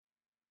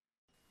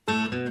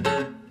This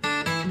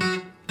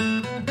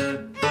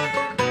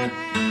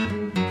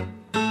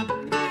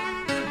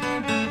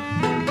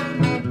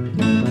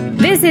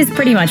is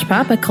Pretty Much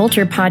Pop, a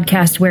culture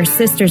podcast where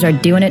sisters are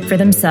doing it for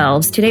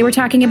themselves. Today we're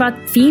talking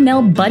about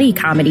female buddy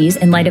comedies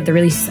in light of the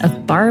release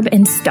of Barb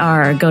and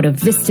Star, Go to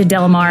Vista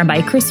Del Mar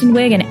by Kristen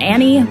Wiig and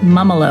Annie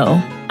Mumolo.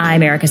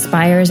 I'm Erica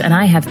Spires, and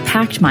I have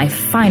packed my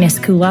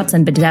finest culottes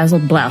and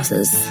bedazzled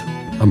blouses.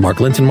 I'm Mark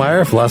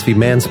Lintonmeyer, philosophy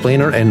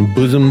mansplainer and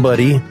bosom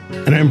buddy.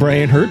 And I'm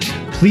Brian Hurt,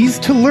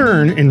 pleased to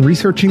learn in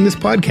researching this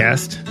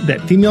podcast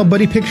that female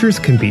buddy pictures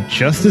can be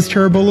just as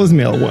terrible as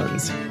male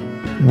ones.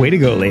 Way to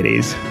go,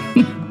 ladies.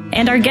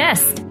 And our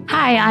guest.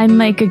 Hi, I'm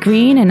Micah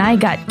Green, and I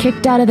got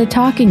kicked out of the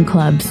talking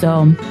club,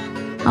 so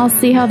I'll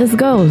see how this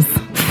goes.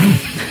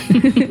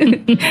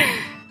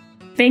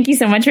 Thank you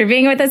so much for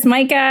being with us,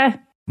 Micah.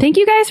 Thank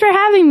you guys for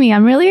having me.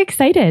 I'm really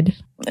excited.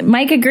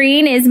 Micah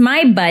Green is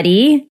my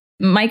buddy.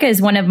 Micah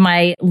is one of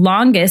my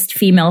longest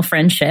female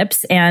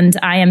friendships, and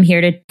I am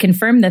here to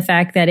confirm the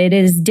fact that it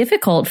is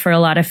difficult for a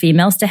lot of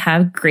females to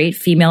have great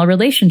female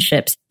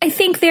relationships. I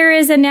think there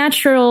is a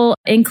natural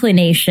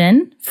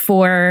inclination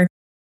for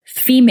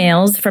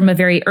females from a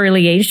very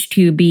early age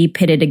to be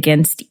pitted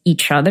against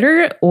each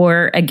other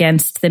or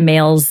against the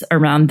males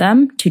around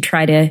them to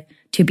try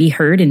to be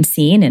heard and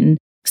seen. And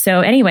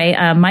so anyway,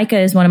 Micah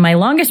is one of my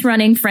longest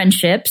running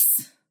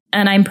friendships.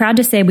 And I'm proud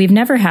to say we've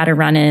never had a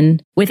run-in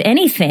with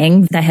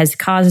anything that has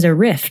caused a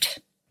rift.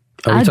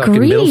 Are we talking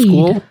middle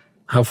school?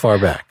 How far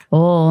back?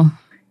 Oh,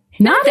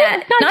 not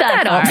that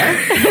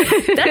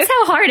hard. That's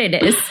how hard it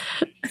is.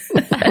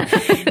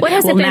 What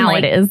has it been now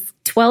like? It is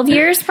 12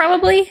 years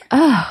probably?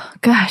 Oh,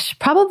 gosh.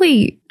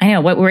 Probably. I know.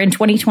 We're in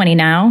 2020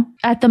 now.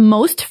 At the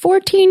most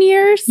 14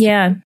 years?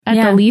 Yeah.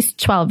 At the least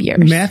 12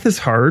 years. Math is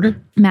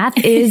hard. Math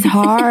is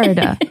hard.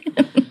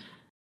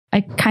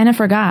 I kind of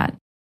forgot.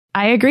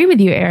 I agree with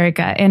you,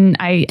 Erica. And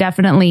I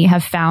definitely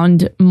have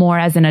found more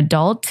as an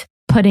adult,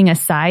 putting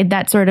aside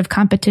that sort of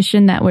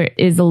competition that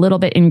is a little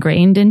bit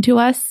ingrained into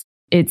us.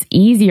 It's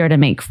easier to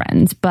make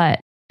friends,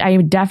 but I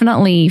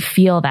definitely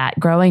feel that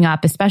growing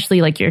up, especially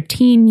like your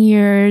teen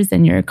years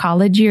and your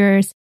college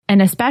years,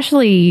 and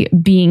especially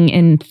being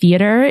in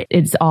theater,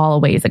 it's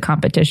always a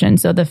competition.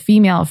 So the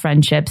female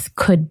friendships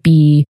could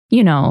be,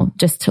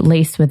 just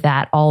laced with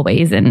that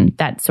always, and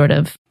that sort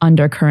of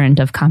undercurrent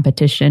of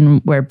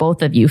competition where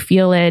both of you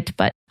feel it.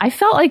 But I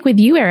felt like with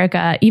you,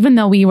 Erica, even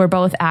though we were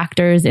both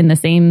actors in the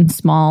same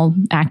small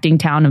acting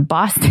town of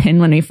Boston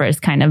when we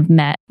first kind of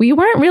met, we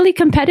weren't really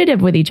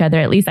competitive with each other.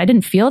 At least I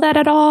didn't feel that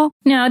at all.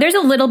 No, there's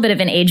a little bit of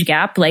an age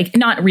gap, like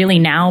not really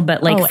now,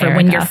 but like for Erica.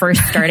 when you're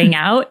first starting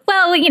out.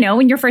 Well,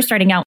 when you're first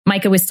starting out,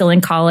 Micah was still in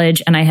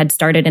college and I had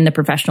started in the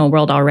professional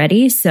world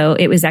already. So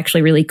it was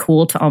actually really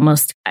cool to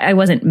I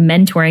wasn't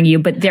mentoring you,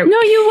 but No,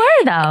 you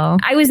were though.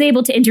 I was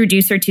able to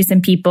introduce her to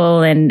some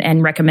people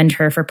and recommend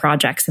her for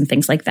projects and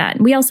things like that.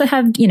 We also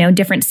have,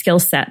 different skill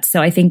sets.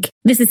 So I think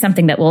this is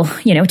something that we'll,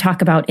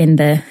 talk about in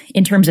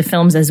terms of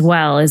films as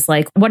well, is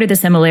like, what are the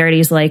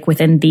similarities like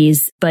within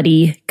these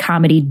buddy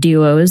comedy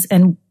duos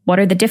and what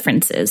are the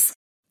differences?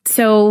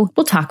 So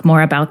we'll talk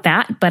more about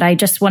that, but I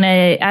just want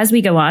to, as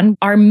we go on,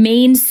 our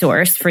main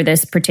source for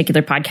this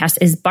particular podcast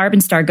is Barb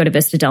and Star Go to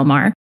Vista Del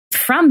Mar.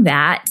 From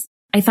that,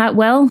 I thought,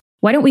 well,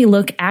 why don't we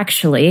look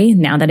actually,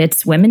 now that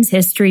it's Women's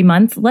History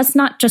Month, let's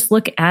not just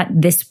look at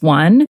this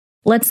one.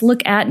 Let's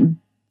look at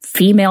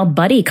female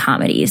buddy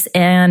comedies.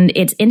 And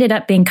it's ended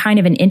up being kind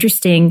of an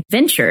interesting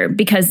venture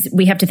because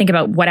we have to think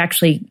about what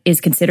actually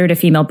is considered a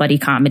female buddy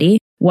comedy.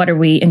 What are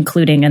we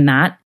including in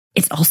that?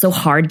 It's also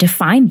hard to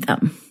find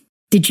them.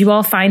 Did you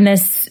all find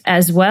this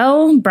as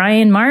well?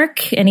 Brian,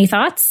 Mark, any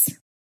thoughts?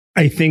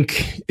 I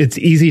think it's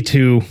easy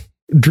to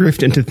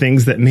drift into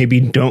things that maybe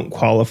don't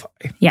qualify.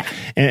 Yeah.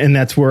 And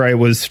that's where I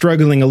was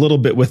struggling a little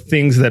bit with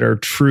things that are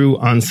true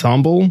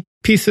ensemble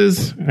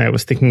pieces. I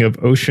was thinking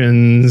of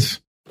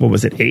Ocean's,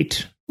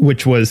 8,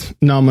 which was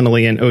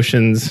nominally an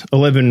Ocean's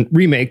 11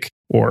 remake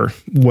or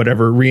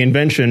whatever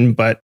reinvention,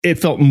 but it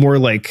felt more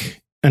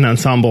like an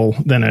ensemble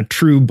than a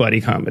true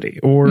buddy comedy.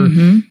 Or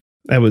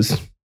I was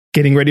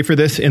getting ready for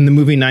this and the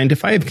movie 9 to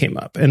 5 came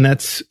up, and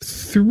that's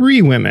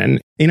 3 women.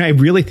 And I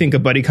really think a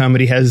buddy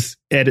comedy has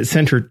at its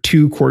center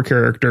 2 core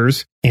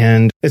characters.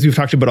 And as we've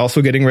talked about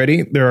also getting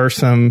ready, there are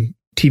some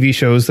TV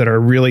shows that are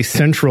really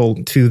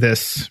central to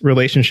this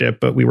relationship,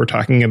 but we were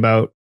talking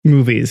about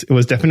movies. It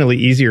was definitely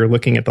easier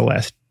looking at the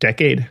last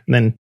decade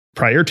than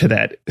prior to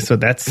that. So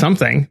that's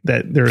something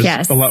that there's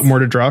a lot more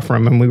to draw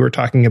from. And we were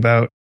talking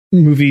about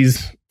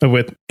movies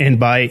with and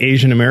by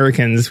Asian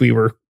Americans. We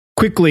were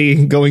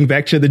quickly going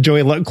back to the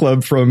Joy Luck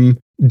Club from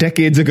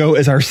decades ago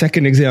as our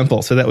second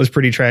example. So that was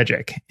pretty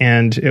tragic.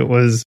 And it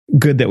was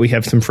good that we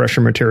have some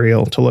fresher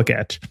material to look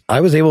at. I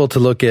was able to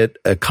look at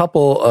a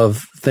couple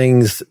of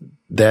things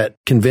that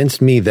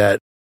convinced me that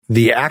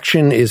the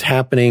action is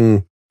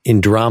happening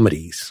in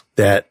dramedies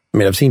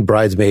I've seen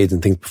Bridesmaids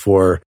and things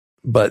before,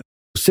 but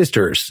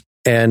Sisters,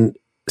 and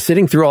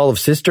sitting through all of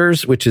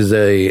Sisters, which is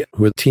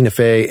with Tina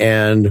Fey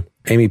and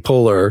Amy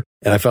Poehler.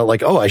 And I felt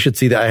like, I should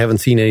see that. I haven't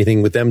seen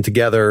anything with them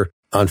together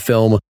on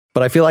film.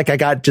 but I feel like I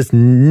got just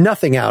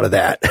nothing out of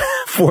that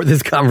for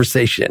this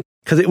conversation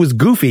because it was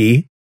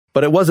goofy,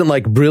 but it wasn't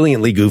like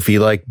brilliantly goofy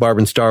like Barb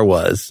and Star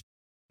was.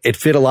 It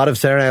fit a lot of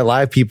Saturday Night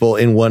Live people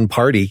in one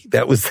party.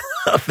 That was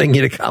a thing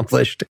it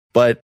accomplished.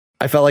 But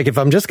I felt like if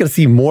I'm just going to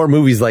see more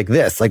movies like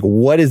this, like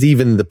what is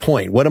even the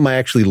point? What am I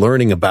actually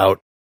learning about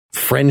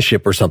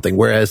friendship or something?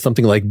 Whereas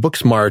something like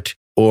Booksmart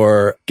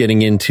or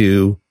getting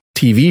into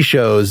TV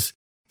shows,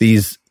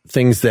 these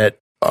things that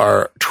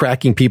are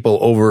tracking people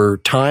over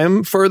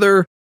time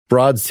further,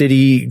 Broad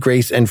City,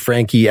 Grace and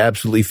Frankie,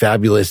 absolutely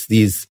fabulous.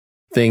 These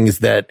things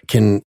that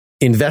can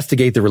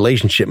investigate the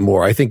relationship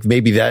more. I think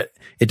maybe that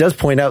it does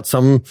point out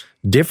some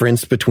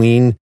difference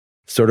between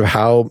sort of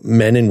how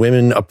men and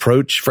women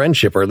approach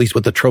friendship, or at least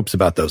what the tropes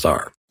about those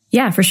are.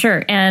 Yeah, for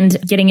sure. And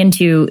getting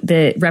into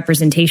the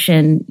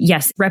representation,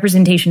 yes,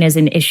 representation is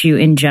an issue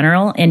in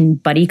general in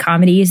buddy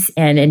comedies.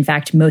 And in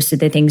fact, most of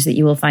the things that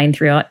you will find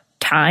throughout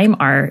time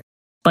are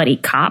buddy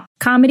cop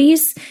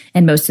comedies.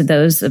 And most of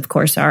those, of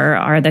course,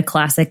 are the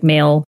classic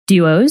male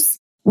duos.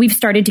 We've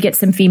started to get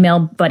some female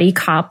buddy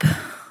cop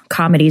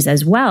comedies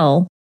as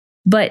well.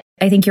 But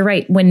I think you're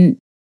right. When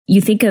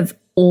you think of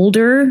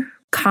older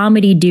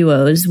comedy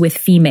duos with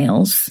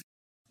females,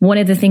 one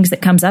of the things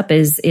that comes up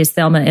is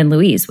Thelma and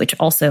Louise, which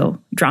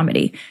also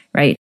dramedy,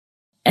 right?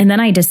 And then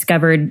I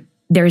discovered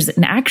there's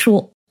an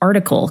actual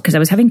article, because I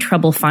was having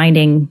trouble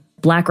finding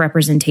Black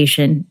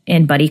representation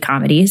in buddy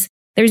comedies.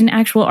 There's an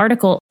actual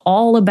article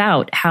all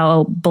about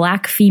how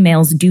Black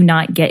females do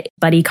not get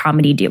buddy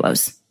comedy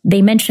duos.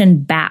 They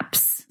mentioned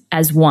BAPS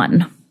as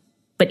one,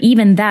 but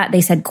even that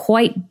they said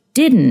quite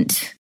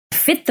didn't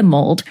fit the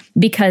mold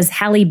because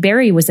Halle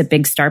Berry was a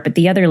big star, but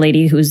the other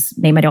lady whose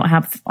name I don't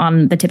have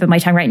on the tip of my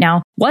tongue right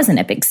now wasn't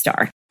a big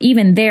star.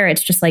 Even there,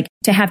 it's just like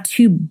to have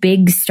two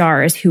big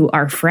stars who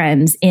are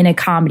friends in a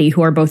comedy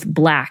who are both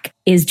Black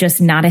is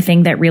just not a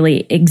thing that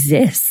really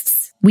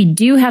exists. We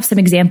do have some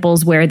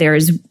examples where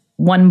there's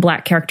one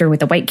Black character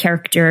with a white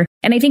character.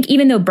 And I think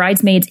even though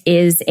Bridesmaids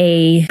is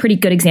a pretty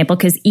good example,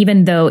 because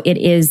even though it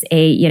is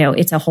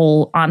it's a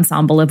whole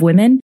ensemble of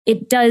women,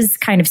 it does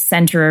kind of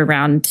center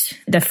around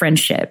the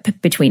friendship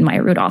between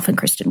Maya Rudolph and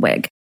Kristen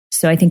Wiig.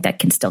 So I think that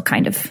can still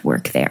kind of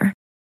work there.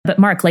 But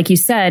Mark, like you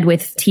said,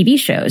 with TV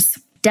shows,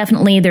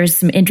 definitely there's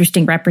some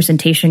interesting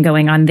representation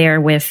going on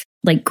there with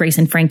like Grace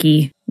and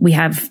Frankie. We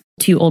have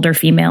two older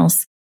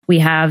females. We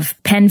have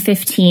Pen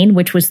 15,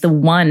 which was the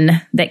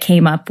one that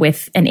came up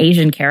with an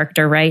Asian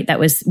character, right? That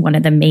was one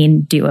of the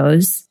main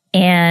duos.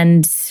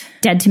 And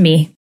Dead to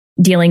Me,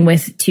 dealing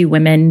with two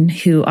women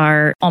who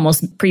are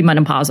almost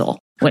premenopausal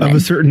women. Of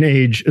a certain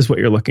age is what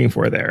you're looking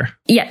for there.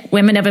 Yeah,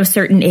 women of a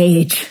certain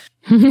age.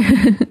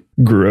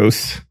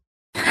 Gross.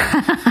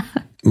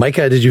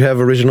 Micah, did you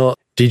have original?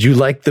 Did you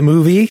like the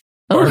movie?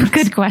 Oh,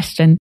 good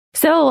question.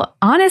 So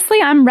honestly,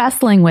 I'm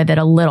wrestling with it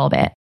a little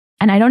bit.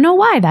 And I don't know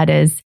why that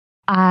is.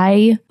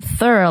 I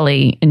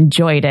thoroughly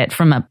enjoyed it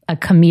from a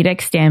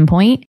comedic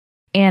standpoint.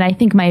 And I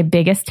think my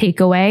biggest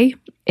takeaway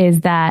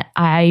is that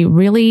I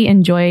really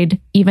enjoyed,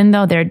 even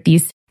though they're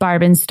these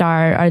Barb and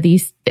Star are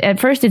these, at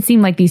first it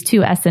seemed like these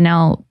two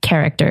SNL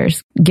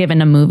characters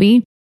given a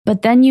movie,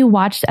 but then you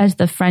watch as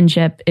the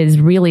friendship is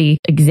really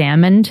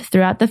examined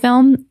throughout the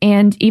film.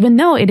 And even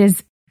though it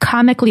is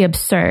comically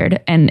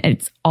absurd and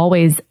it's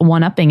always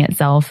one-upping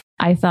itself,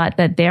 I thought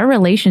that their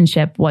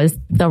relationship was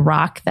the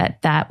rock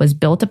that was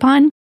built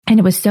upon. And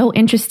it was so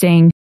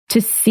interesting to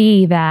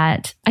see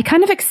that I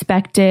kind of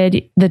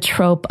expected the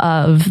trope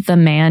of the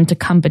man to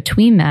come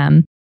between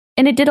them.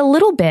 And it did a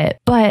little bit,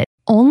 but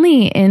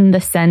only in the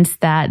sense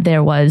that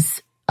there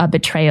was a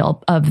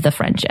betrayal of the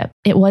friendship.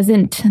 It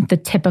wasn't the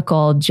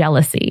typical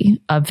jealousy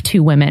of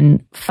two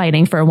women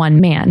fighting for one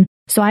man.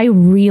 So I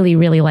really,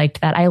 really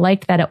liked that. I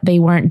liked that they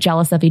weren't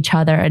jealous of each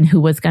other and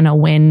who was going to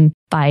win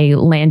by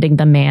landing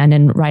the man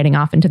and riding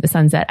off into the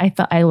sunset.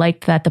 I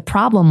liked that the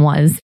problem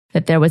was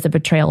that there was a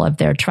betrayal of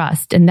their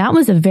trust. And that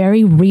was a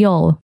very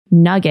real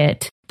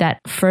nugget that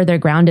further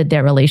grounded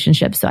their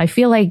relationship. So I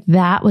feel like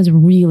that was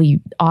really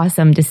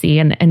awesome to see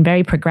and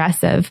very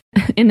progressive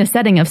in the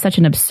setting of such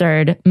an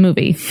absurd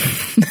movie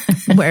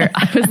where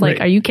I was like,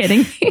 right. Are you kidding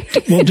me?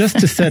 Well, just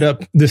to set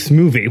up this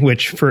movie,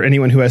 which for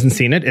anyone who hasn't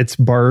seen it, it's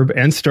Barb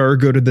and Star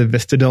go to the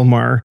Vista Del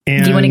Mar.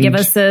 And do you want to give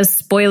us a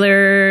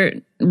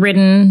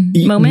spoiler-ridden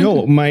moment?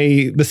 No,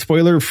 the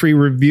spoiler-free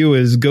review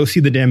is go see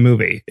the damn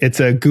movie. It's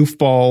a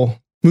goofball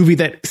movie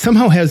that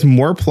somehow has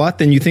more plot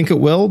than you think it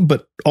will,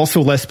 but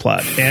also less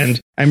plot.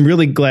 And I'm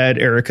really glad,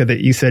 Erica,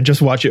 that you said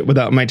just watch it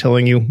without my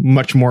telling you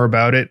much more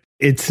about it.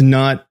 It's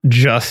not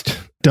just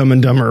Dumb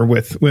and Dumber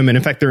with women.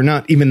 In fact, they're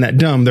not even that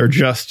dumb. They're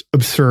just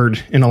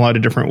absurd in a lot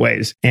of different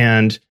ways.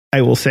 And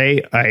I will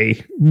say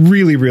I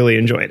really, really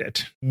enjoyed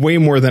it. Way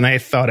more than I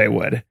thought I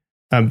would,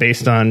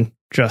 based on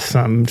just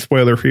some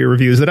spoiler-free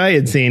reviews that I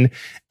had seen.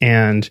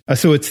 And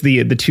so it's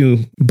the two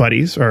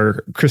buddies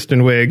are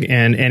Kristen Wiig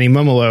and Annie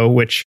Mumolo,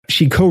 which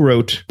she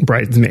co-wrote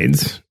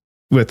Bridesmaids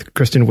with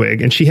Kristen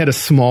Wiig. And she had a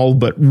small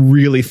but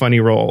really funny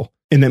role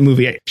in that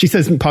movie. She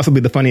says possibly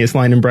the funniest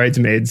line in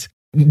Bridesmaids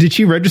Did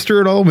she register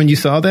at all when you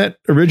saw that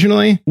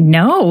originally?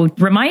 No,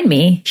 remind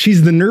me.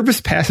 She's the nervous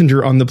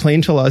passenger on the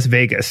plane to Las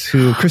Vegas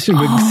who Kristen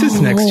Wiig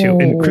sits next to.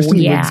 And Kristen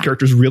Wiig's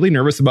character is really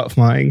nervous about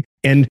flying.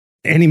 And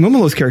Annie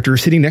Mumolo's character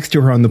is sitting next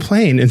to her on the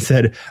plane and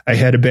said, I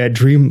had a bad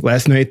dream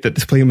last night that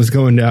this plane was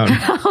going down.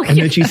 And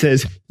then she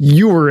says,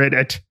 you were in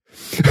it.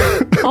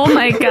 Oh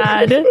my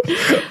God.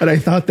 And I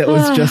thought that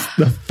was just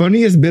the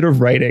funniest bit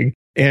of writing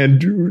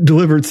and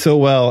delivered so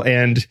well.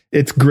 And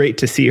it's great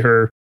to see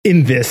her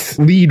in this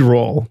lead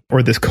role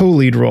or this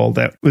co-lead role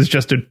that was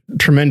just a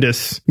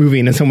tremendous movie.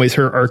 And in some ways,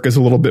 her arc is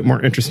a little bit more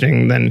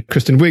interesting than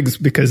Kristen Wiig's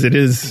because it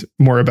is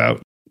more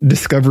about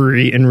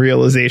discovery and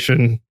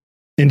realization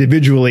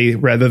individually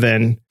rather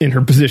than in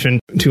her position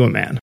to a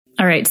man.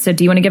 All right. So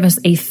do you want to give us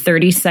a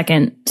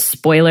 30-second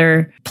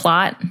spoiler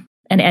plot?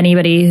 And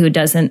anybody who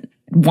doesn't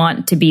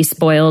want to be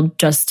spoiled,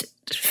 just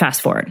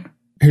fast forward.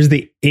 Here's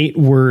the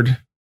 8-word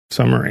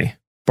summary.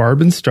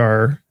 Barb and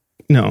Star.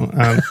 No,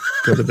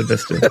 go to the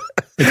Vista.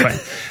 It's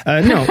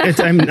fine. No,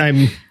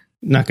 I'm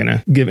not going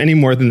to give any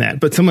more than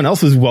that. But someone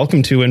else is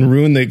welcome to and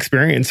ruin the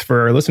experience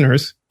for our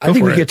listeners. I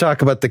think we could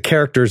talk about the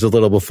characters a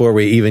little before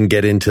we even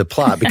get into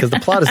plot, because the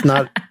plot is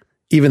not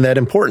even that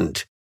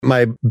important.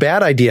 My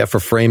bad idea for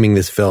framing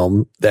this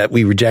film that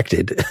we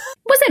rejected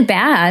wasn't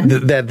bad.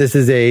 That this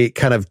is a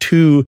kind of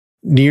two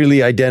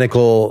nearly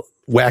identical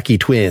wacky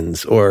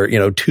twins, or,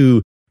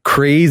 two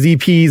crazy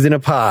peas in a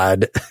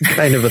pod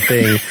kind of a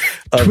thing.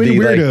 Twin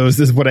weirdos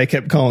is what I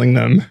kept calling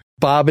them.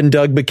 Bob and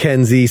Doug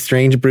McKenzie.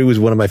 Strange Brew was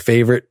one of my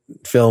favorite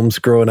films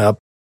growing up.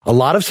 A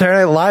lot of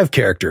Saturday Night Live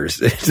characters.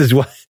 This is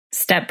what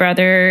Step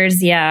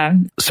Brothers, yeah.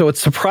 So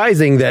it's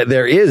surprising that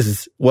there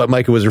is what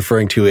Micah was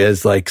referring to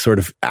as like sort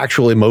of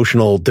actual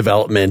emotional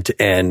development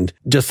and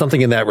just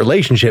something in that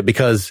relationship,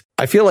 because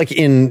I feel like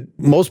in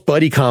most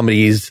buddy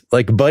comedies,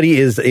 like buddy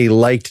is a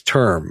liked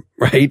term,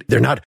 right? They're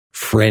not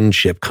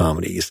friendship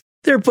comedies.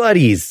 They're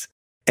buddies.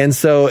 And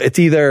so it's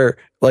either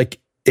like,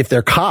 if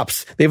they're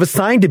cops, they've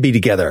assigned to be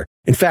together.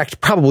 In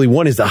fact, probably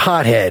one is a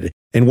hothead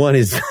and one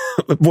is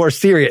more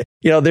serious.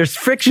 There's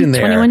friction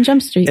there. 21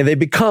 Jump Street. And they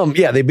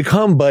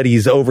become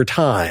buddies over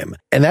time.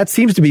 And that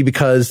seems to be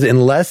because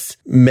unless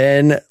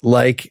men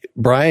like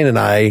Brian and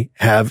I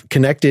have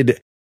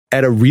connected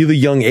at a really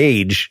young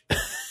age,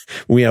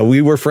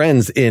 we were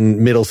friends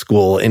in middle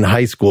school, in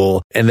high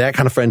school, and that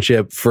kind of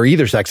friendship for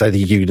either sex, I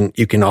think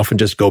you can often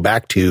just go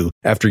back to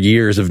after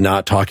years of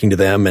not talking to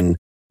them.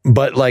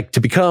 But like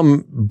to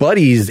become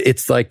buddies,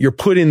 it's like you're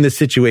put in this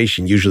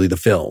situation, usually the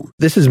film.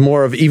 This is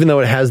more of, even though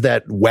it has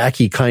that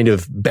wacky kind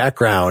of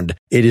background,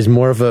 it is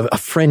more of a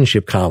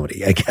friendship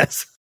comedy, I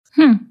guess.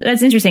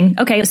 That's interesting.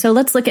 Okay, so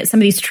let's look at some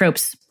of these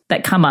tropes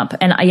that come up.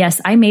 And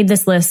yes, I made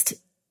this list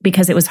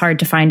because it was hard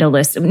to find a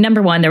list.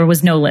 Number one, there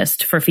was no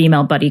list for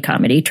female buddy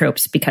comedy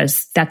tropes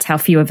because that's how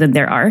few of them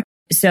there are.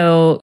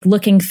 So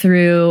looking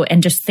through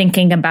and just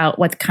thinking about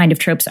what kind of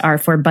tropes are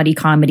for buddy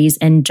comedies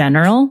in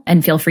general,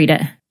 and feel free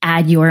to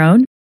add your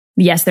own.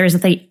 Yes, there's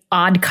the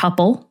odd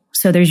couple.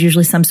 So there's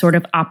usually some sort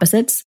of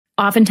opposites.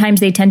 Oftentimes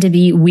they tend to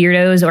be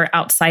weirdos or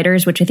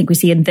outsiders, which I think we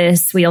see in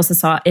this. We also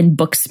saw in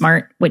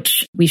Booksmart,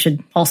 which we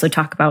should also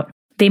talk about.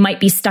 They might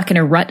be stuck in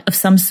a rut of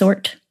some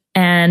sort.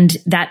 And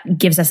that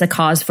gives us a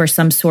cause for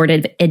some sort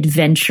of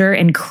adventure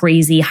and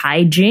crazy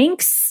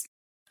hijinks.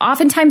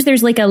 Oftentimes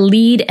there's like a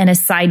lead and a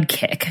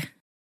sidekick.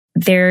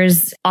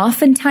 There's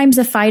oftentimes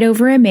a fight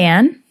over a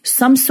man,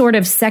 some sort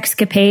of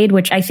sexcapade,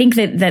 which I think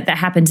that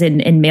happens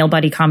in male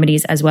buddy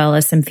comedies as well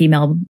as some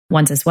female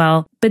ones as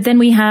well. But then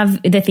we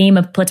have the theme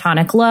of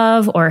platonic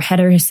love or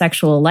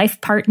heterosexual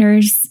life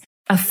partners,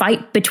 a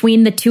fight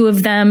between the two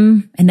of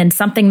them, and then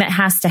something that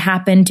has to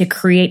happen to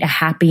create a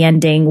happy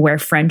ending where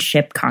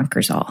friendship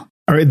conquers all.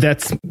 All right,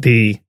 that's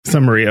the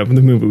summary of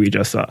the movie we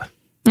just saw.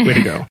 Way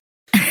to go.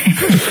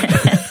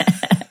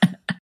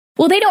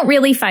 Well, they don't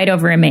really fight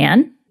over a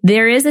man.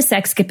 There is a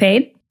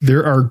sexcapade.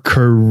 There are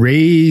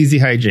crazy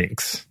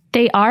hijinks.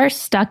 They are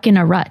stuck in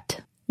a rut.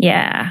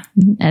 Yeah.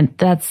 And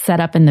that's set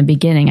up in the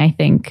beginning, I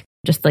think.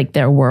 Just like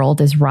their world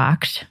is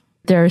rocked.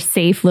 Their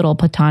safe little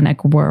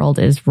platonic world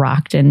is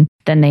rocked. And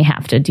then they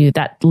have to do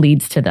that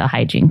leads to the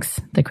hijinks,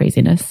 the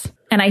craziness.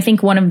 And I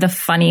think one of the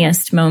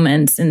funniest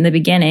moments in the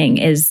beginning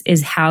is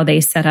how they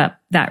set up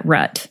that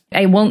rut.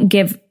 I won't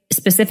give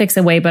specifics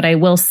away, but I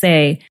will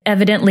say,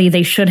 evidently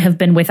they should have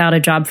been without a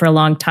job for a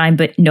long time,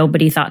 but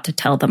nobody thought to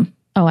tell them.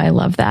 Oh, I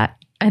love that.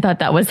 I thought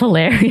that was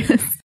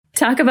hilarious.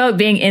 Talk about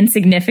being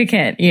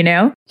insignificant,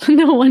 No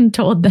one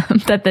told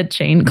them that the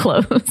chain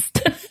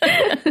closed.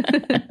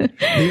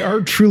 They are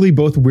truly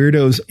both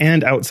weirdos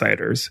and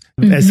outsiders.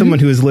 Mm-hmm. As someone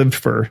who has lived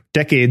for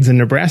decades in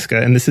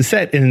Nebraska, and this is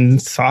set in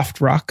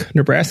Soft Rock,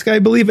 Nebraska, I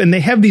believe, and they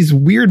have these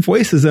weird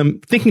voices. I'm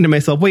thinking to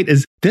myself, wait,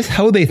 is this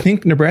how they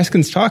think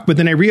Nebraskans talk? But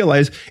then I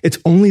realize it's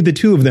only the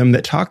two of them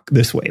that talk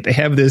this way. They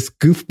have this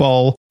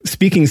goofball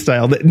speaking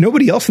style that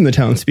nobody else in the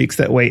town speaks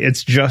that way.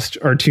 It's just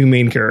our two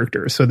main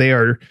characters. So they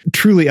are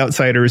truly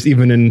outsiders,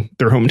 even in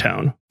their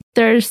hometown.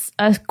 There's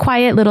a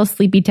quiet little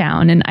sleepy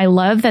town. And I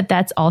love that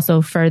that's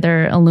also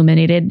further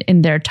illuminated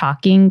in their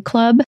talking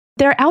club.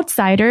 They're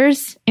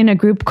outsiders in a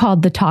group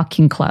called the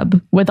Talking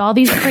Club with all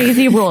these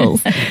crazy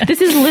rules.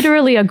 This is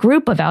literally a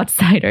group of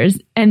outsiders,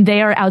 and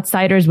they are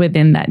outsiders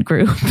within that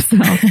group. So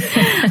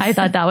I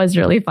thought that was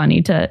really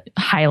funny to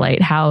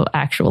highlight how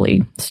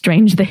actually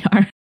strange they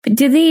are. But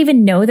do they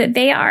even know that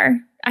they are?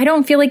 I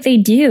don't feel like they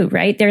do,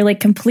 right? They're like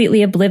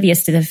completely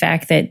oblivious to the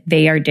fact that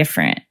they are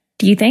different.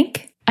 Do you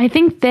think? I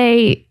think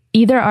they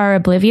either are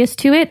oblivious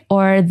to it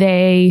or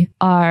they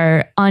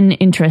are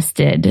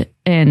uninterested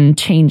in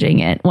changing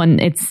it when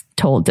it's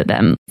told to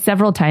them.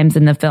 Several times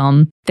in the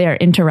film, they're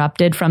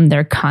interrupted from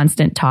their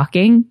constant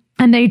talking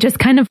and they just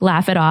kind of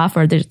laugh it off,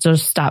 or they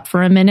just stop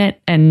for a minute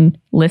and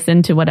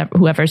listen to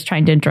whoever's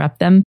trying to interrupt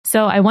them.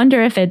 So I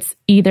wonder if it's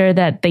either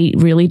that they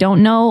really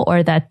don't know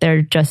or that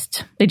they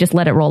just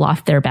let it roll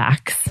off their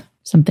backs.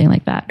 Something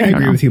like that. I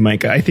agree with you,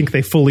 Micah. I think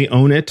they fully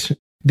own it.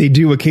 They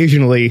do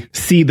occasionally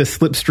see the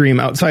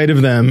slipstream outside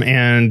of them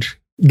and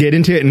get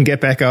into it and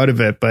get back out of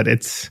it. But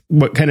it's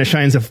what kind of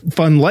shines a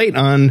fun light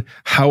on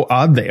how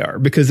odd they are.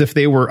 Because if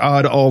they were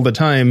odd all the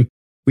time,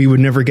 we would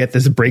never get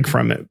this break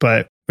from it.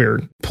 But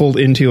we're pulled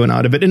into and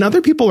out of it. And other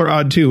people are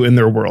odd too in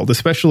their world,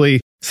 especially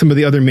some of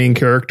the other main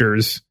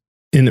characters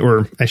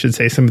or I should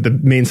say some of the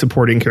main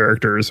supporting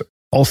characters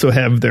also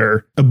have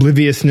their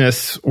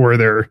obliviousness or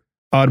their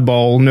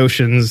oddball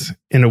notions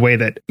in a way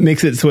that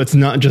makes it so it's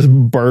not just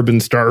Barb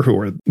and Star who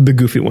are the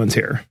goofy ones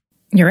here.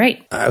 You're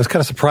right. I was kind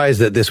of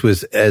surprised that this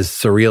was as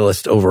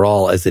surrealist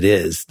overall as it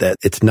is, that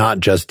it's not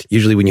just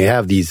usually when you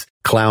have these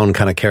clown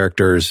kind of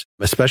characters,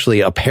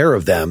 especially a pair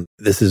of them.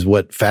 This is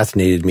what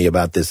fascinated me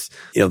about this.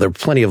 You know, there are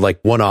plenty of like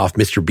one-off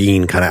Mr.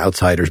 Bean kind of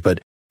outsiders, but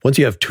once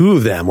you have two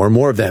of them or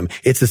more of them,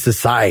 it's a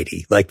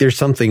society. Like there's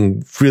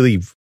something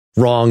really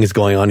wrong is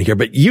going on here.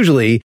 But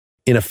usually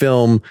in a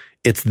film,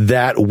 it's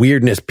that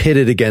weirdness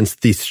pitted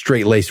against the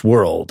straight-laced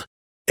world.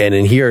 And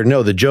in here,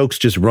 no, the jokes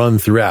just run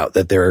throughout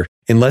that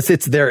unless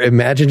it's their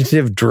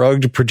imaginative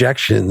drugged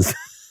projections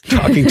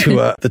talking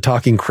to the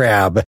talking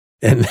crab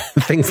and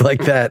things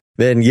like that,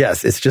 then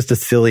yes, it's just a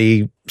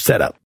silly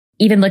setup.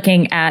 Even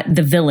looking at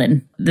the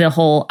villain, the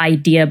whole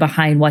idea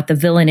behind what the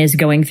villain is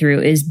going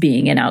through is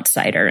being an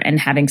outsider and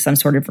having some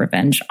sort of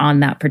revenge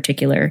on that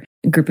particular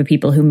group of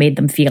people who made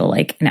them feel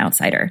like an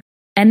outsider.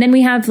 And then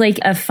we have like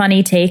a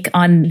funny take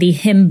on the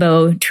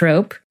himbo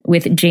trope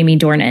with Jamie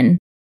Dornan,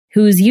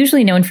 who's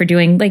usually known for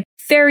doing like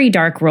very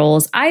dark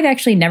roles. I've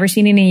actually never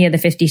seen any of the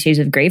 50 Shades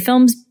of Grey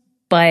films,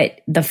 but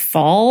The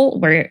Fall,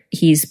 where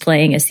he's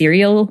playing a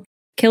serial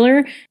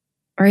killer,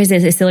 or is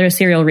it a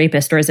serial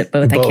rapist, or is it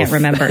both? I can't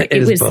remember.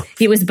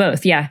 It was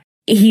both. Yeah.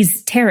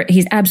 He's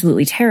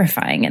absolutely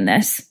terrifying in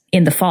this,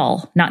 in The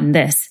Fall, not in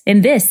this.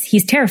 In this,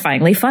 he's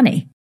terrifyingly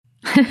funny.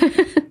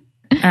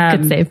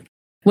 Good save.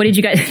 What did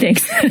you guys think?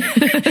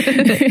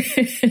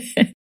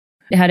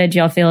 How did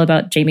y'all feel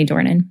about Jamie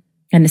Dornan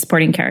and the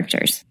supporting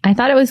characters? I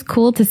thought it was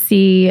cool to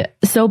see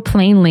so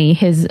plainly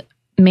his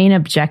main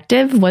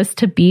objective was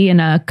to be in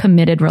a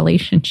committed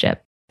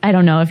relationship. I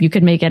don't know if you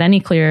could make it any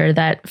clearer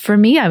that for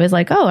me, I was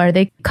like, oh, are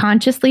they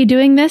consciously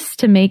doing this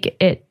to make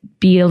it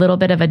be a little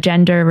bit of a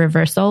gender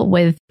reversal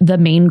with the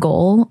main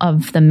goal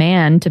of the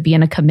man to be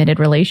in a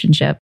committed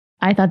relationship?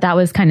 I thought that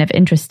was kind of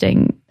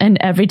interesting. And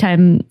every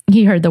time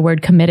he heard the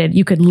word committed,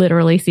 you could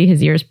literally see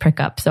his ears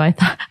prick up. So I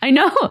thought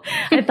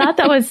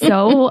that was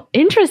so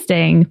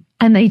interesting.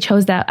 And they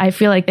chose that. I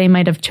feel like they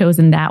might have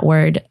chosen that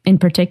word in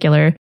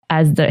particular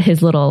as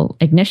his little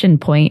ignition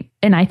point.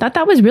 And I thought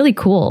that was really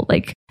cool,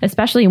 like,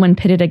 especially when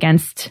pitted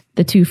against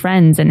the two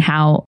friends and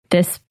how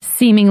this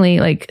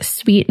seemingly like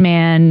sweet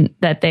man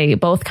that they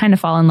both kind of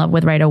fall in love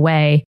with right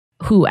away,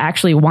 who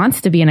actually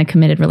wants to be in a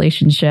committed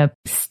relationship,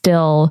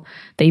 still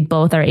they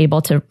both are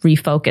able to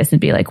refocus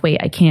and be like, wait,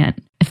 I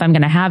can't. If I'm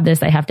going to have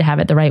this, I have to have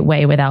it the right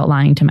way without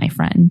lying to my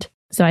friend.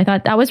 So I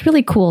thought that was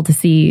really cool to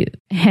see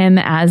him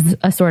as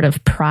a sort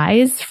of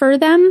prize for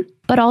them,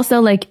 but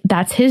also like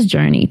that's his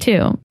journey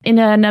too. In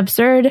an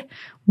absurd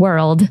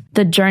world,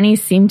 the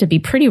journeys seem to be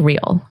pretty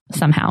real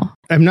somehow.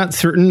 I'm not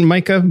certain,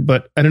 Micah,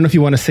 but I don't know if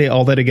you want to say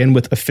all that again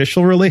with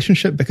official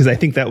relationship, because I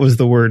think that was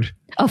the word.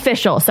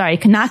 Official. Sorry,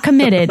 not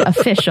committed.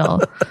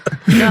 Official.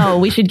 No,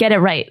 we should get it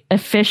right.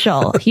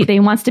 Official. They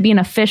wants to be an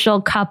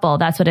official couple.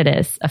 That's what it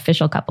is.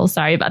 Official couple.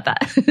 Sorry about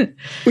that.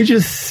 Which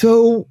is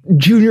so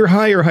junior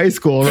high or high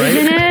school, right?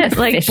 Isn't it?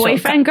 Like official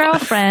boyfriend,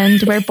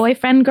 girlfriend. We're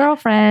boyfriend,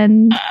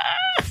 girlfriend.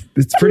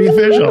 It's pretty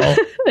official.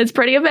 It's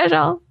pretty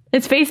official.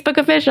 It's Facebook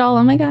official.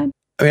 Oh my God.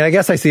 I mean, I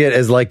guess I see it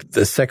as like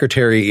the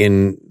secretary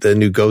in the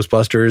new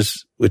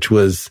Ghostbusters, which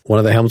was one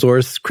of the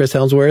Helmsworths, Chris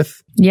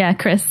Helmsworth. Yeah,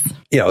 Chris.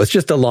 You know, it's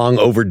just a long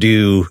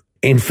overdue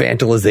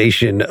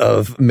infantilization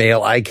of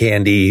male eye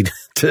candy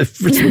to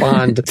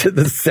respond to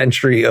the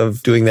century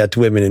of doing that to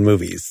women in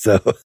movies.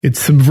 So it's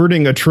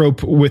subverting a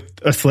trope with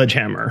a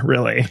sledgehammer,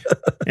 really.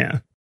 Yeah.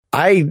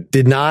 I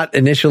did not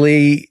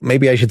initially,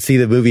 maybe I should see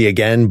the movie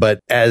again,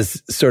 but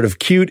as sort of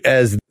cute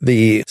as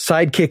the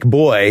sidekick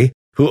boy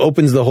who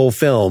opens the whole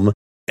film,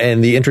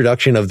 and the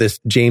introduction of this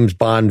James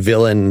Bond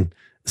villain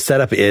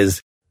setup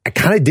is, I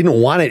kind of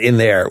didn't want it in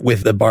there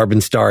with the Barb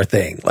and Star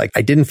thing. Like,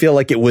 I didn't feel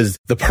like it was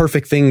the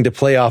perfect thing to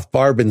play off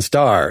Barb and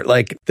Star,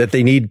 like that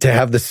they need to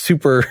have the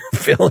super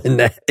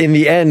villain. In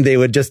the end, they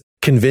would just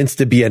convince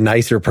to be a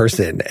nicer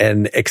person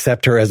and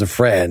accept her as a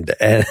friend.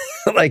 And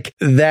like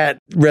that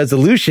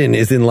resolution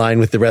is in line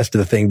with the rest of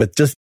the thing, but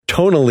just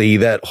tonally,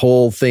 that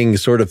whole thing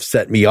sort of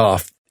set me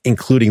off,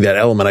 including that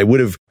element. I would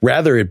have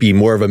rather it be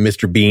more of a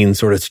Mr. Bean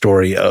sort of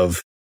story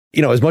of,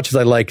 you know, as much as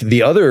I like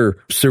the other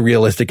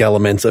surrealistic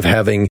elements of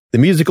having the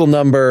musical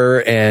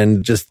number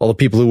and just all the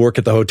people who work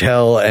at the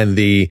hotel and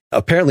the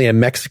apparently a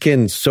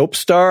Mexican soap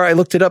star. I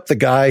looked it up. The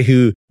guy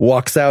who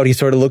walks out, he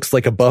sort of looks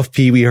like a buff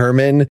Pee Wee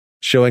Herman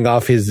showing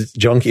off his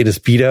junk in his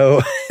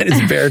Speedo and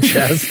his bare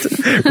chest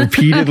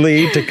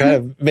repeatedly to kind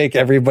of make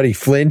everybody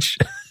flinch.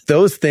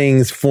 Those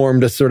things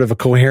formed a sort of a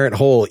coherent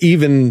whole,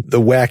 even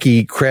the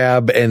wacky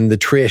crab and the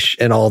Trish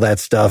and all that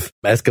stuff,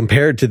 as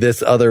compared to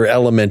this other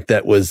element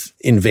that was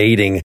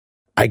invading.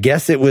 I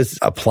guess it was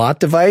a plot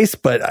device,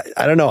 but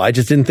I don't know. I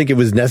just didn't think it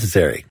was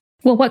necessary.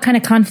 Well, what kind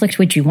of conflict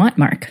would you want,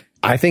 Mark?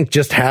 I think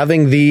just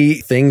having the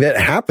thing that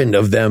happened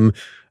of them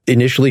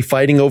initially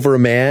fighting over a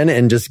man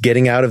and just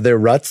getting out of their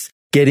ruts,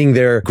 getting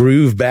their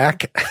groove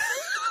back.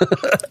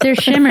 Their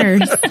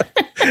shimmers.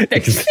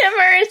 Their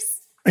shimmers.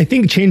 I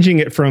think changing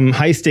it from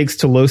high stakes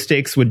to low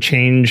stakes would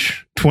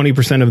change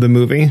 20% of the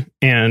movie,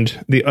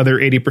 and the other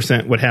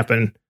 80% would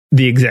happen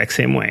the exact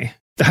same way.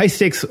 The high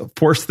stakes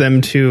forced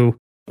them to,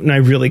 and I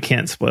really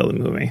can't spoil the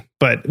movie,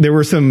 but there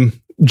were some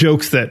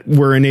jokes that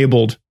were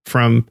enabled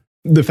from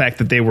the fact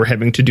that they were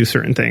having to do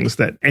certain things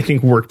that I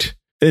think worked,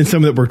 and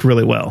some that worked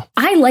really well.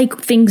 I like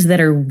things that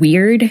are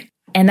weird.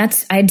 And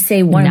that's, I'd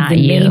say, one of the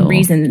main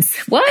reasons.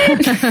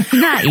 What?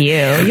 Not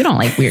you. You don't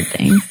like weird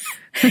things.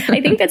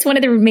 I think that's one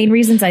of the main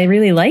reasons I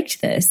really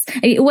liked this.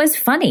 It was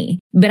funny,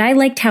 but I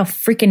liked how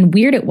freaking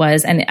weird it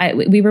was. And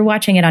we were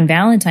watching it on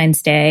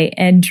Valentine's Day,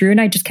 and Drew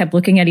and I just kept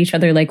looking at each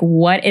other like,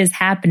 what is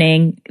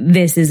happening?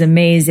 This is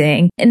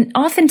amazing. And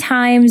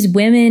oftentimes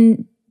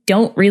women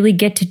don't really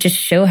get to just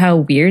show how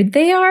weird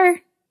they are.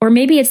 Or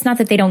maybe it's not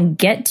that they don't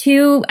get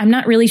to. I'm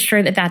not really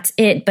sure that that's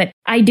it. But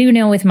I do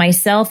know with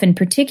myself in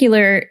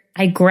particular,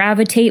 I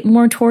gravitate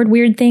more toward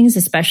weird things,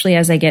 especially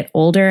as I get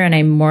older and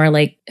I'm more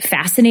like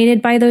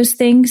fascinated by those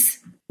things.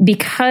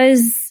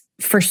 Because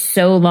for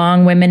so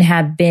long, women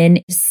have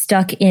been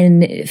stuck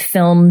in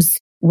films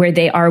where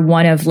they are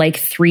one of like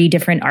 3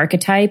 different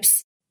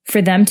archetypes.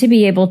 For them to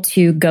be able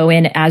to go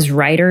in as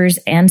writers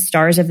and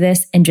stars of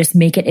this and just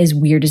make it as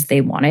weird as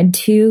they wanted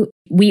to,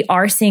 we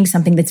are seeing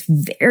something that's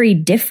very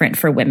different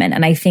for women.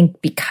 And I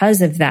think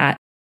because of that,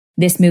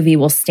 this movie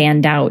will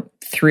stand out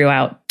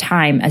throughout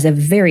time as a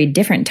very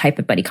different type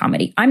of buddy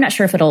comedy. I'm not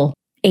sure if it'll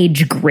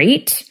age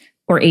great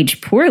or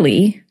age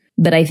poorly,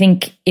 but I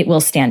think it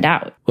will stand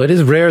out. Well, it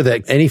is rare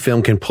that any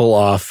film can pull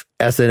off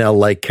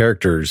SNL-like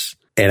characters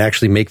and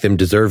actually make them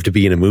deserve to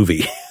be in a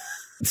movie.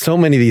 So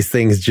many of these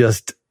things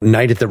just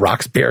Night at the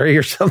Roxbury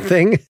or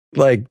something.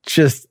 Like,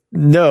 just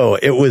no,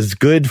 it was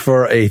good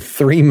for a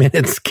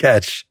 3-minute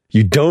sketch.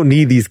 You don't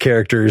need these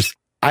characters.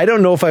 I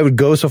don't know if I would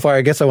go so far.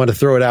 I guess I want to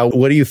throw it out.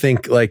 What do you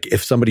think, like,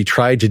 if somebody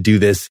tried to do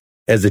this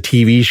as a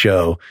TV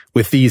show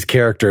with these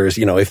characters,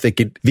 you know, if they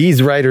could,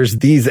 these writers,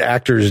 these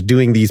actors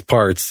doing these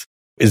parts,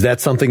 is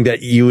that something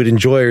that you would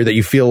enjoy or that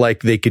you feel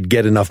like they could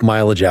get enough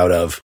mileage out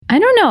of? I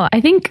don't know.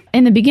 I think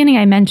in the beginning,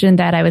 I mentioned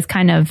that I was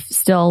kind of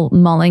still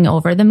mulling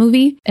over the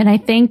movie. And I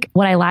think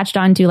what I latched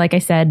onto, like I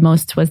said,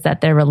 most was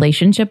that their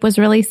relationship was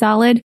really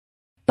solid.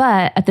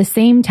 But at the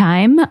same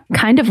time,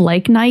 kind of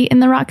like Night in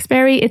the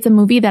Roxbury, it's a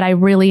movie that I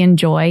really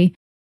enjoy,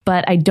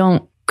 but I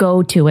don't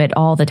go to it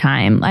all the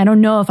time. I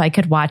don't know if I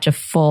could watch a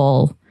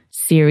full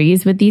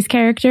series with these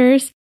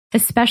characters,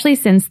 especially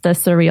since the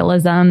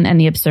surrealism and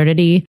the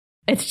absurdity.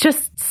 It's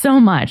just so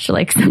much.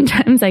 Like,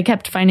 sometimes I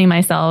kept finding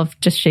myself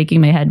just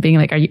shaking my head, being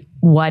like,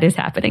 what is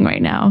happening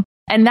right now?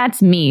 And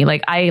that's me.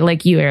 Like, I,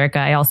 like you, Erica,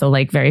 I also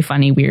like very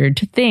funny, weird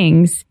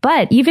things.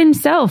 But even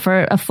so,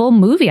 for a full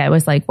movie, I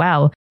was like,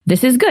 wow,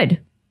 this is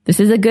good. This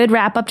is a good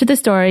wrap up to the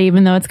story,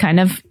 even though it's kind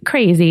of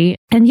crazy.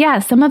 And yeah,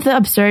 some of the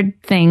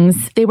absurd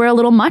things, they were a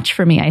little much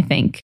for me, I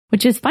think,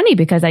 which is funny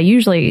because I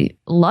usually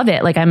love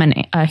it. Like, I'm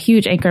a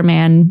huge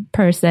Anchorman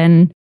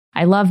person.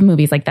 I love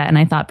movies like that. And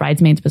I thought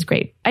Bridesmaids was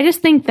great. I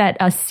just think that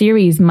a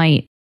series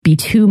might be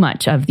too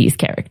much of these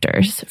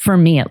characters, for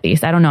me at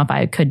least. I don't know if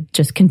I could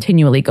just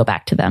continually go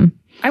back to them.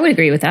 I would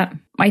agree with that.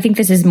 I think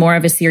this is more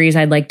of a series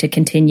I'd like to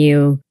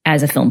continue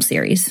as a film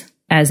series,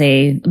 as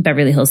a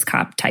Beverly Hills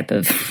Cop type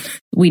of,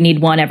 we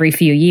need one every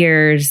few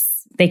years.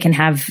 They can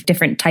have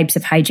different types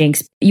of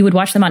hijinks. You would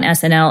watch them on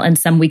SNL and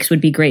some weeks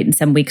would be great and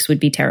some weeks would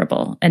be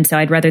terrible. And so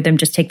I'd rather them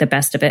just take the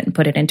best of it and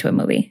put it into a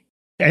movie.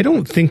 I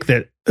don't think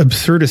that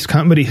absurdist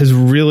comedy has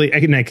really,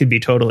 and I could be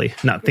totally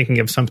not thinking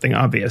of something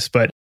obvious,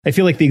 but I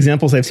feel like the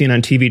examples I've seen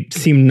on TV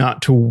seem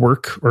not to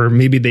work, or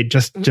maybe they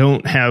just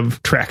don't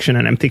have traction.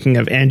 And I'm thinking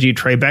of Angie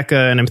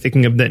Tribeca, and I'm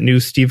thinking of that new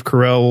Steve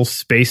Carell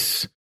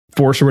Space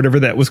Force or whatever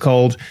that was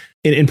called.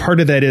 And part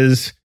of that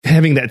is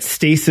having that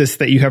stasis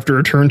that you have to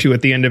return to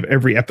at the end of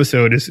every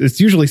episode is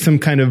usually some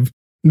kind of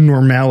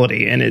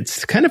normality. And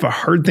it's kind of a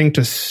hard thing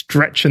to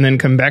stretch and then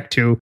come back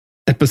to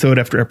episode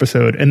after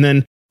episode. And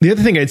then the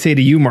other thing I'd say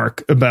to you,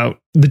 Mark, about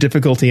the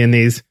difficulty in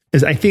these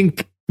is I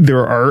think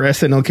there are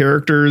SNL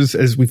characters,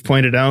 as we've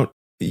pointed out.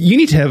 You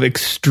need to have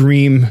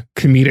extreme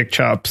comedic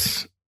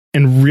chops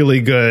and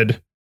really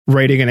good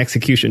writing and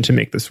execution to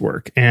make this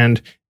work.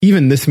 And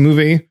even this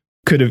movie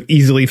could have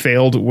easily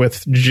failed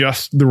with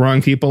just the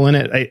wrong people in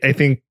it. I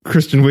think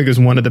Kristen Wiig is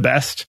one of the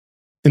best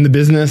in the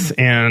business.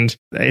 And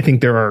I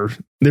think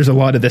there's a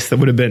lot of this that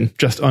would have been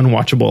just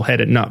unwatchable had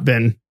it not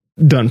been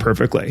done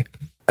perfectly.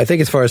 I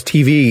think as far as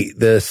TV,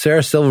 the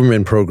Sarah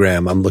Silverman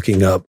program I'm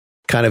looking up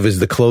kind of is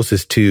the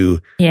closest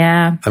to.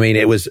 Yeah. I mean,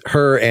 it was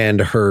her and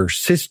her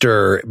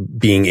sister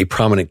being a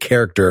prominent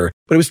character,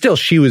 but it was still,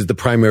 she was the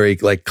primary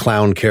like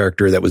clown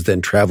character that was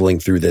then traveling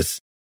through this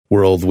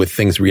world with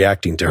things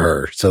reacting to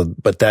her. So,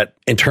 but that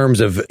in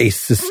terms of a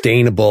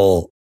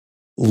sustainable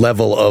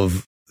level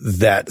of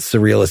that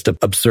surrealist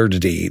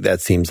absurdity,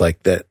 that seems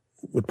like that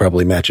would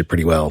probably match it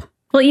pretty well.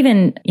 Well,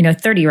 even,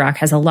 30 Rock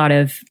has a lot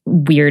of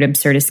weird,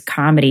 absurdist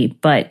comedy,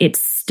 but it's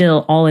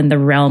still all in the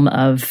realm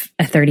of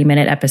a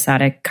 30-minute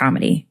episodic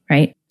comedy,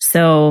 right?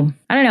 So,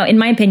 I don't know. In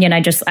my opinion,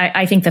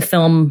 I think the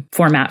film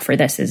format for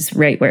this is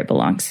right where it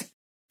belongs.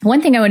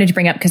 One thing I wanted to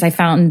bring up, because I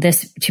found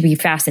this to be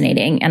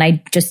fascinating, and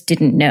I just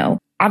didn't know.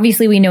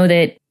 Obviously, we know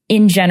that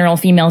in general,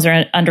 females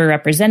are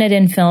underrepresented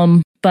in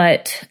film,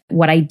 but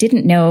what I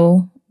didn't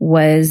know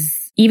was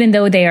even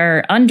though they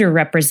are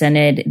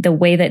underrepresented, the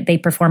way that they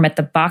perform at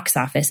the box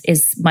office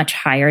is much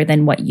higher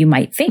than what you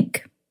might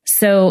think.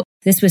 So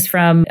this was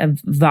from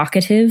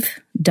Vocative.com.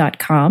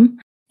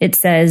 It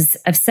says,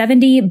 of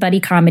 70 buddy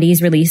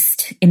comedies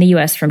released in the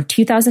US from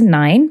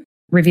 2009,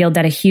 revealed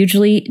that a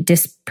hugely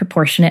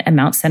disproportionate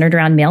amount centered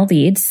around male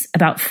leads,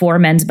 about 4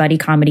 men's buddy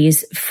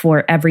comedies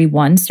for every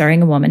 1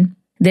 starring a woman.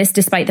 This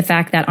despite the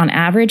fact that on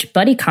average,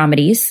 buddy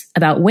comedies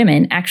about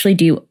women actually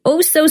do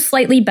oh so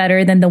slightly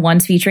better than the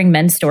ones featuring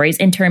men's stories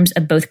in terms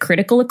of both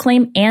critical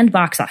acclaim and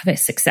box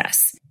office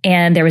success.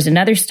 And there was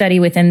another study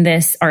within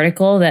this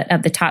article that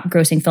of the top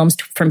grossing films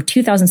from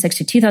 2006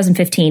 to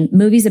 2015,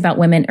 movies about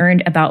women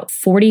earned about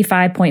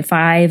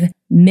 $45.5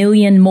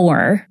 million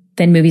more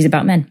than movies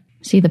about men.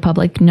 See, the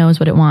public knows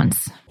what it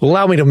wants. Well,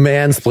 allow me to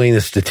mansplain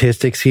the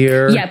statistics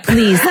here. Yeah,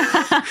 please.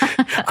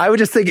 I would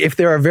just think if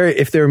there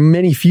are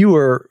many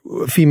fewer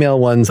female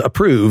ones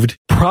approved,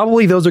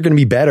 probably those are going to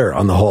be better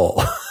on the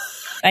whole.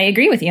 I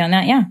agree with you on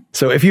that. Yeah.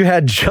 So if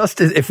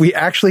we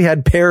actually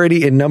had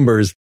parity in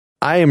numbers,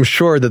 I am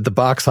sure that the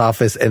box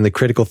office and the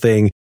critical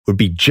thing would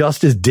be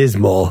just as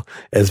dismal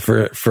as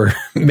for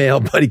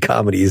male buddy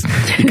comedies,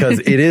 because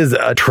it is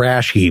a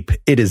trash heap.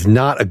 It is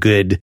not a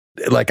good.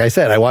 Like I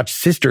said, I watched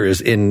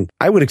Sisters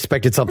I would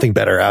expected something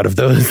better out of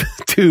those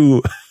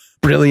 2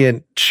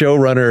 brilliant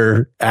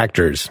showrunner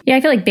actors. Yeah,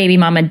 I feel like Baby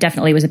Mama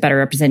definitely was a better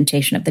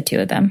representation of the 2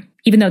 of them.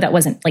 Even though that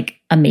wasn't like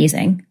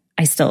amazing,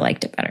 I still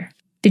liked it better.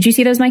 Did you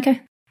see those, Micah?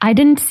 I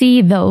didn't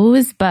see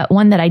those, but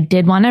one that I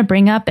did want to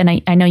bring up,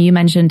 and I know you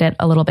mentioned it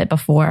a little bit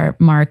before,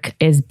 Mark,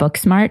 is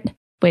Booksmart,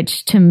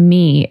 which to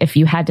me, if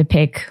you had to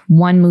pick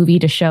one movie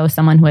to show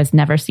someone who has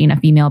never seen a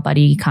female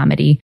buddy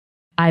comedy,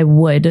 I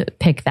would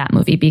pick that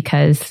movie,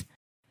 because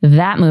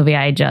that movie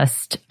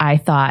I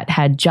thought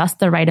had just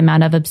the right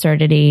amount of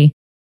absurdity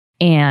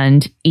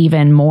and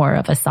even more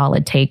of a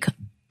solid take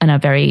and a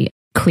very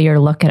clear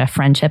look at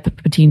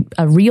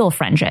a real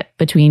friendship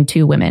between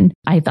 2 women.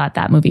 I thought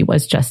that movie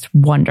was just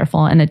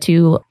wonderful. And the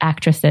 2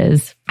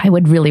 actresses, I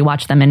would really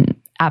watch them in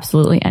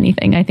absolutely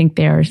anything. I think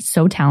they're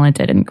so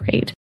talented and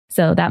great.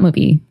 So that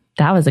movie,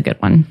 that was a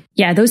good one.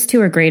 Yeah, those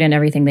 2 are great in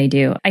everything they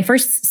do. I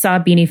first saw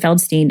Beanie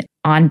Feldstein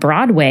on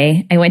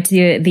Broadway. I went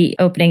to the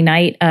opening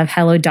night of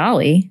Hello,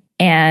 Dolly,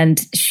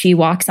 and she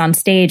walks on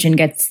stage and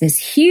gets this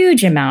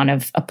huge amount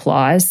of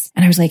applause.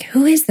 And I was like,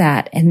 who is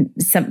that? And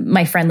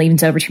my friend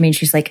leans over to me and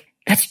she's like,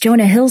 that's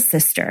Jonah Hill's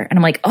sister. And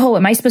I'm like, oh,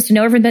 am I supposed to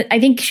know her from that? I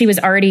think she was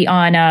already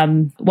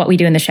on What We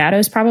Do in the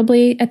Shadows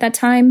probably at that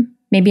time.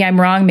 Maybe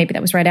I'm wrong. Maybe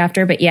that was right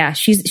after. But yeah,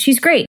 she's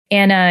great.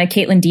 And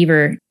Caitlin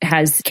Dever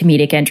has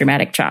comedic and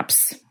dramatic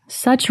chops.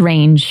 Such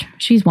range.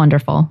 She's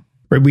wonderful.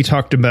 Right. We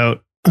talked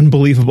about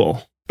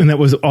Unbelievable, and that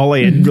was all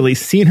I had really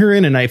seen her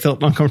in. And I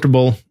felt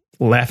uncomfortable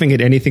laughing at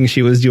anything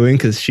she was doing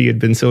because she had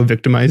been so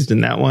victimized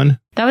in that one.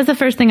 That was the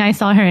first thing I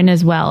saw her in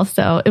as well.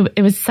 So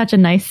it was such a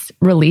nice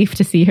relief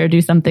to see her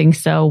do something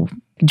so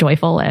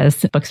joyful as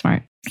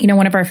Booksmart.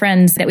 One of our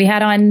friends that we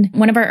had on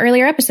one of our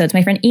earlier episodes,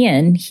 my friend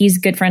Ian, he's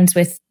good friends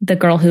with the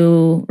girl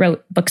who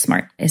wrote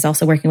Booksmart, is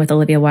also working with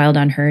Olivia Wilde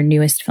on her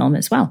newest film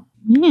as well.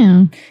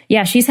 Yeah.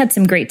 Yeah, she's had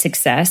some great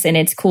success, and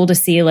it's cool to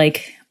see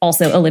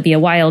also Olivia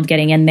Wilde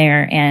getting in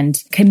there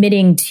and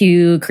committing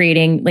to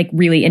creating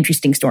really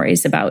interesting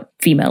stories about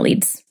female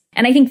leads.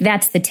 And I think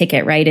that's the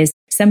ticket, right? Is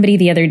somebody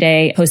the other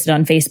day posted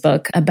on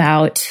Facebook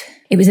about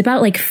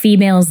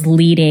females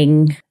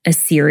leading a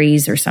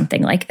series or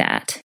something like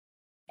that.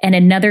 And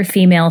another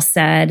female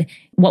said,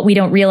 what we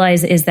don't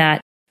realize is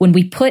that when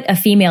we put a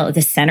female at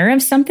the center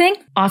of something,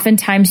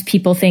 oftentimes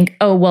people think,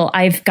 oh, well,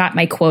 I've got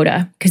my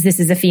quota because this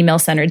is a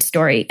female-centered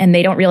story. And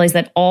they don't realize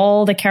that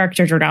all the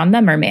characters around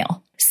them are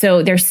male.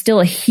 So there's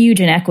still a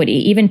huge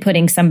inequity, even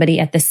putting somebody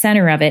at the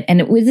center of it. And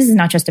this is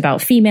not just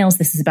about females.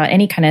 This is about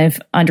any kind of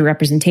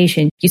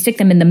underrepresentation. You stick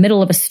them in the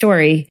middle of a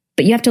story,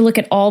 but you have to look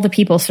at all the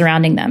people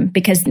surrounding them,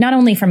 because not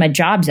only from a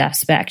jobs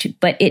aspect,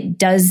 but it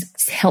does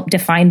help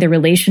define the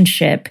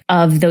relationship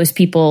of those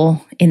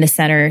people in the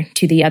center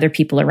to the other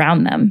people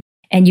around them.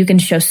 And you can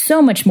show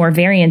so much more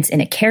variance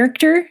in a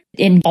character,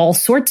 in all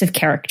sorts of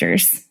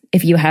characters,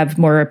 if you have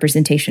more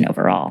representation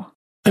overall.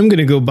 I'm going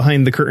to go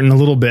behind the curtain a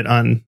little bit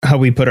on how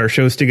we put our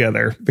shows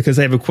together, because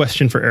I have a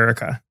question for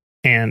Erica.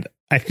 And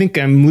I think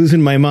I'm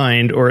losing my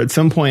mind, or at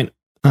some point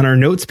on our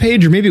notes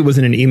page, or maybe it was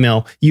in an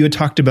email, you had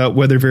talked about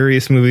whether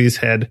various movies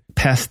had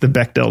passed the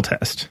Bechdel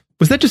test.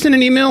 Was that just in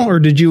an email, or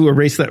did you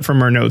erase that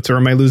from our notes, or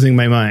am I losing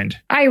my mind?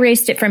 I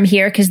erased it from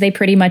here because they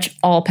pretty much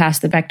all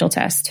passed the Bechdel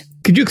test.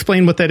 Could you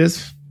explain what that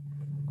is?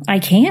 I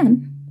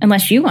can,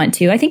 unless you want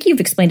to. I think you've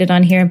explained it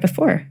on here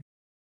before.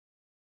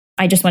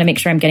 I just want to make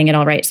sure I'm getting it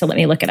all right, so let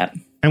me look it up.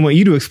 I want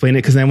you to explain it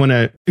because I want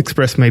to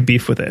express my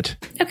beef with it.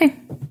 Okay.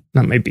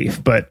 Not my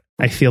beef, but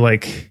I feel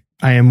like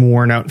I am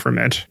worn out from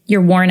it.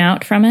 You're worn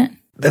out from it?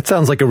 That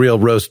sounds like a real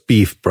roast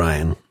beef,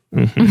 Brian.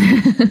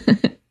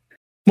 Mm-hmm.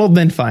 Well,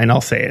 then fine, I'll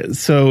say it.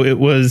 So it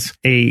was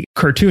a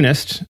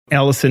cartoonist,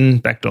 Alison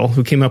Bechdel,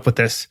 who came up with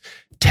this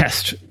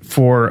test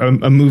for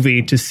a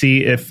movie to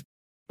see if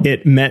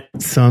it met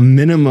some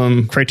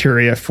minimum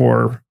criteria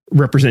for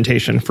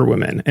representation for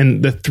women.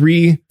 And the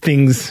three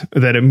things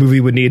that a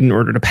movie would need in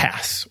order to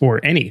pass, or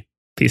any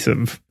piece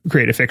of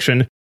creative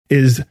fiction,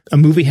 is a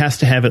movie has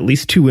to have at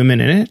least two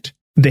women in it.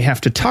 They have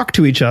to talk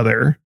to each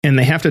other, and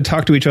they have to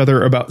talk to each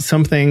other about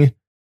something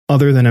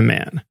other than a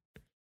man.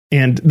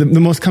 And the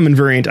most common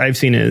variant I've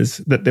seen is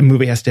that the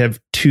movie has to have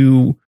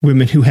two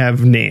women who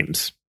have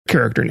names,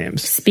 character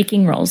names.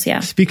 Speaking roles,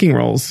 yeah. Speaking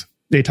roles.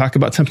 They talk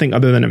about something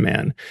other than a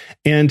man.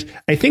 And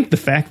I think the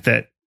fact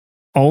that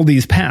all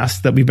these pass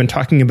that we've been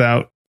talking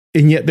about,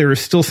 and yet there is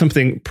still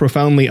something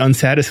profoundly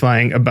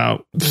unsatisfying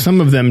about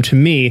some of them to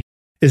me,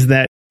 is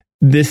that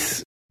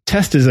this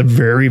test is a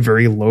very,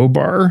 very low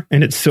bar.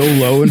 And it's so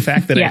low, in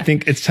fact, that I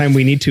think it's time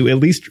we need to at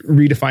least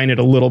redefine it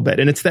a little bit.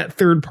 And it's that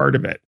third part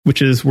of it,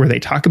 which is where they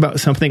talk about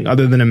something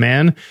other than a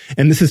man.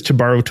 And this is to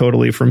borrow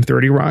totally from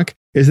 30 Rock,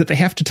 is that they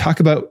have to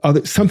talk about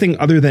something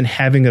other than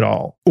having it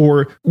all.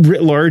 Or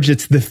writ large,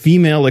 it's the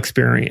female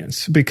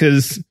experience.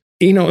 Because,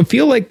 you know, I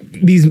feel like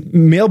these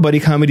male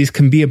buddy comedies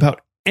can be about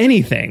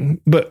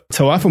anything, but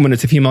so often when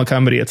it's a female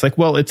comedy, it's like,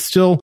 well, it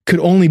still could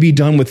only be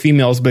done with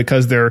females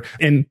because they're,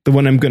 and the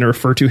one I'm going to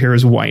refer to here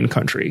is Wine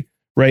Country,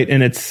 right?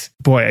 And it's,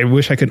 boy, I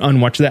wish I could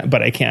unwatch that,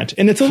 but I can't.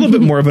 And it's a little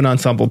bit more of an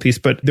ensemble piece,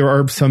 but there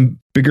are some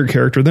bigger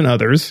character than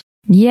others.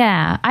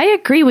 Yeah, I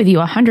agree with you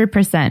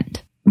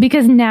 100%,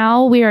 because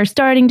now we are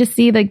starting to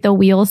see like the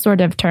wheels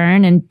sort of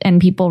turn, and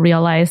people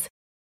realize,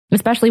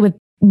 especially with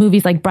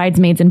movies like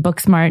Bridesmaids and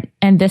Booksmart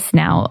and this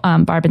now,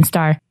 Barb and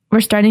Star, we're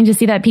starting to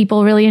see that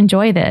people really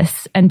enjoy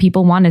this and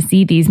people want to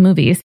see these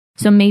movies.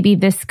 So maybe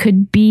this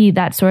could be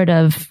that sort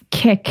of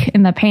kick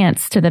in the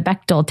pants to the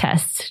Bechdel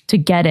test to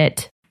get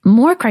it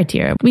more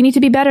criteria. We need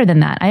to be better than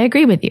that. I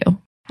agree with you.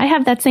 I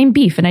have that same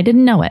beef and I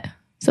didn't know it.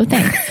 So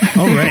thanks.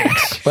 All right.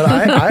 But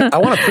I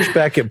want to push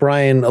back at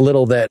Brian a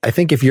little, that I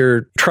think if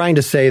you're trying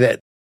to say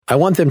that, I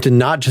want them to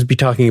not just be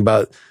talking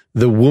about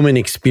the woman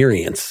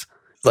experience.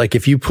 Like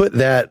if you put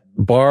that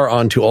bar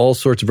onto all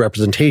sorts of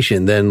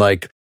representation, then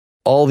like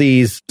all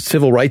these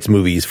civil rights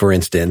movies, for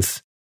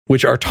instance,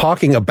 which are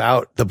talking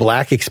about the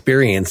Black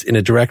experience in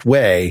a direct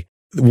way,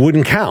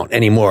 wouldn't count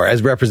anymore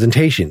as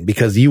representation,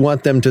 because you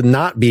want them to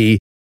not be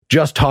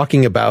just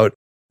talking about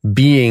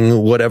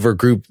being whatever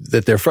group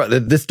that they're from.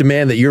 This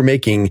demand that you're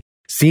making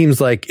seems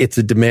like it's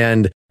a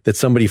demand that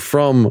somebody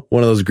from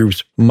one of those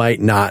groups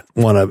might not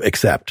want to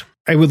accept.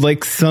 I would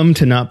like some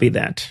to not be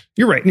that.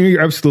 You're right.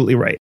 You're absolutely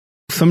right.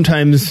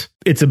 Sometimes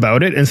it's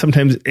about it, and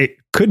sometimes it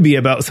could be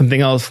about something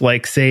else,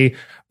 like, say,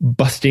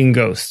 busting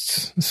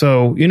ghosts.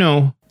 So, you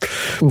know,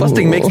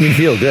 busting makes me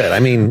feel good. I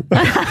mean,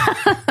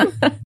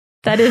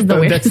 that is the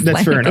weirdest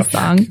that's fair enough.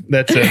 Song.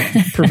 That's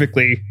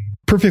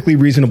perfectly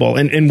reasonable.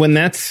 And when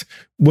that's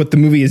what the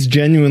movie is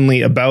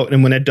genuinely about,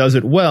 and when it does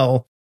it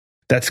well,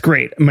 that's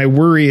great. My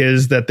worry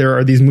is that there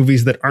are these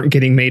movies that aren't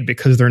getting made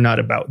because they're not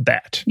about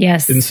that.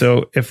 Yes. And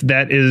so if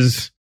that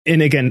is,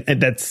 and again,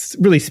 that's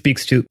really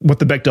speaks to what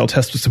the Bechdel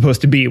test was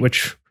supposed to be,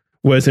 which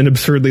was an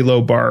absurdly low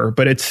bar,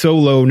 but it's so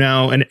low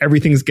now and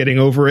everything's getting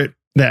over it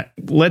that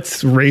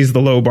let's raise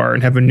the low bar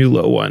and have a new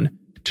low one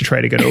to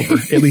try to get over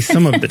at least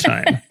some of the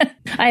time.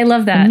 I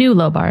love that. A new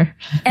low bar.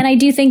 And I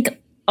do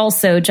think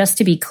also, just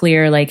to be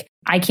clear, like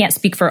I can't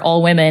speak for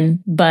all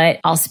women, but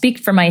I'll speak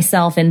for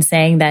myself in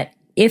saying that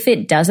if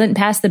it doesn't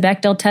pass the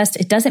Bechdel test,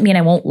 it doesn't mean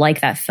I won't like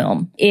that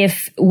film.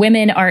 If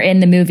women are in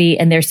the movie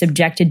and they're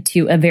subjected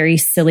to a very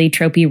silly,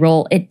 tropey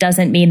role, it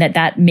doesn't mean that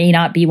that may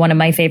not be one of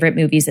my favorite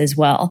movies as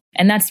well.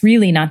 And that's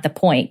really not the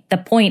point. The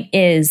point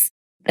is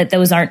that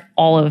those aren't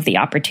all of the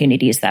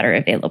opportunities that are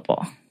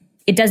available.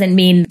 It doesn't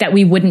mean that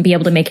we wouldn't be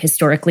able to make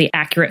historically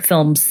accurate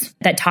films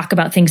that talk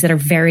about things that are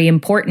very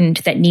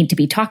important that need to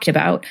be talked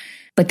about,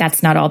 but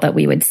that's not all that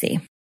we would see.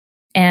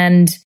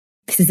 And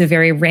this is a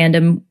very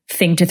random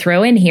thing to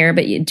throw in here,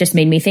 but it just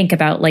made me think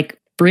about like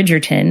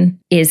Bridgerton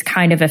is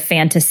kind of a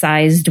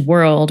fantasized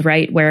world,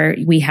 right? Where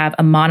we have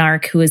a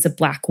monarch who is a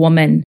Black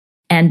woman.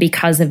 And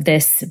because of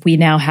this, we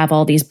now have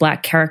all these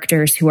Black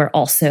characters who are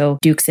also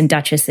dukes and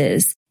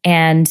duchesses.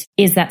 And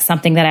is that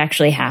something that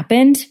actually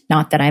happened?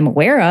 Not that I'm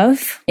aware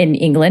of in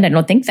England. I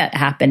don't think that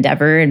happened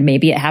ever. And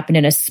maybe it happened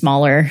in a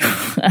smaller,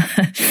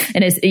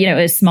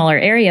 a smaller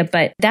area,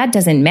 but that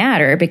doesn't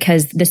matter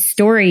because the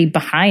story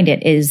behind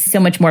it is so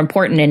much more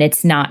important. And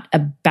it's not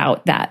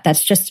about that.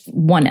 That's just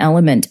one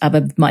element of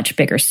a much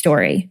bigger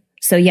story.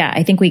 So yeah,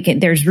 I think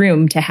there's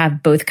room to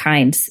have both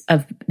kinds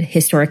of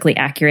historically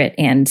accurate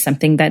and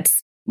something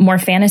that's more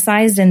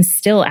fantasized and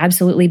still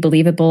absolutely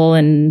believable.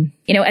 And,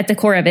 at the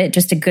core of it,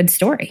 just a good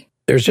story.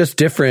 There's just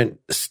different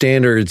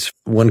standards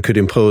one could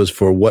impose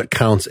for what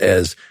counts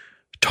as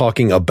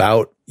talking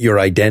about your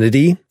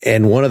identity.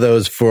 And one of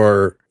those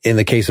in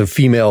the case of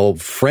female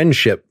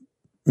friendship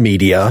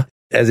media,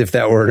 as if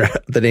that were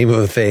the name of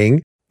a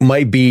thing,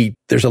 might be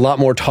there's a lot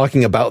more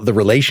talking about the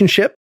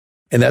relationship.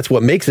 And that's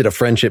what makes it a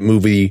friendship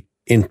movie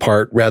in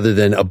part rather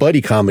than a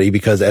buddy comedy,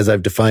 because as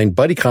I've defined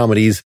buddy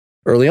comedies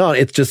early on,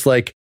 it's just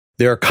like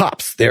they're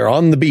cops. They're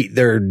on the beat.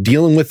 They're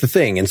dealing with the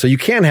thing. And so you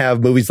can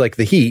have movies like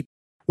The Heat,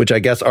 which I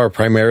guess are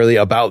primarily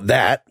about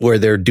that, where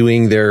they're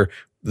doing the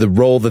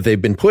role that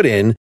they've been put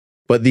in.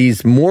 But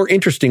these more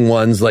interesting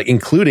ones, like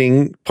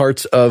including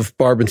parts of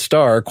Barb and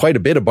Star, quite a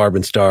bit of Barb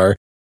and Star,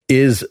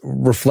 is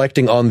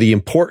reflecting on the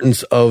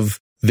importance of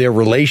their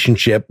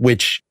relationship,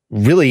 which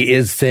really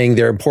is saying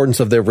their importance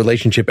of their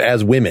relationship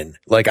as women.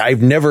 Like I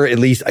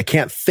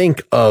can't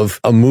think of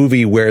a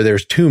movie where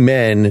there's two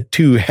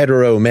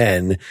hetero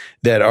men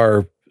that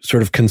are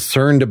sort of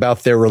concerned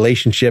about their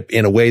relationship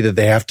in a way that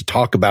they have to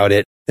talk about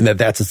it and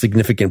that's a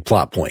significant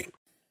plot point.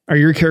 Are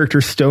your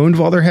characters stoned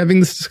while they're having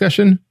this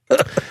discussion?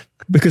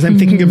 Because I'm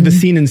thinking of the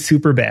scene in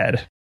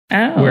Superbad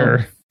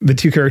where the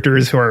two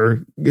characters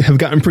who have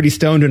gotten pretty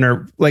stoned and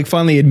are like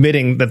finally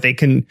admitting that they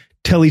can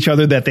tell each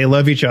other that they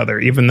love each other,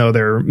 even though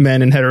they're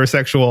men and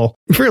heterosexual,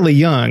 fairly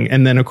young.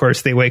 And then, of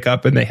course, they wake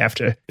up and they have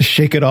to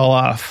shake it all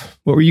off.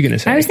 What were you going to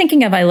say? I was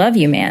thinking of I Love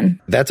You,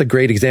 Man. That's a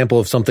great example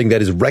of something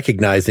that is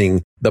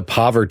recognizing the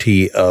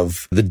poverty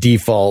of the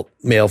default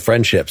male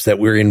friendships, that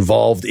we're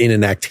involved in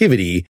an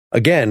activity.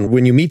 Again,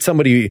 when you meet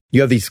somebody,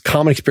 you have these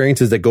common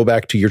experiences that go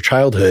back to your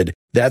childhood.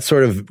 That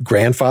sort of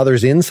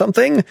grandfather's in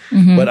something.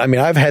 Mm-hmm. But I mean,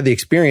 I've had the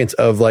experience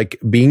of like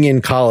being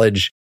in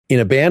college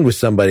in a band with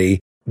somebody,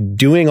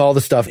 doing all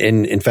the stuff,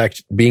 and in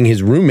fact, being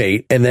his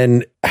roommate, and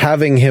then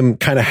having him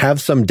kind of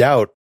have some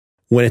doubt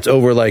when it's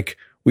over, like,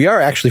 we are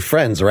actually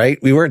friends, right?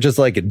 We weren't just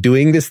like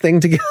doing this thing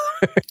together.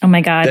 Oh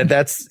my God.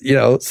 That's,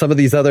 some of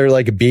these other,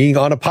 like being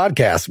on a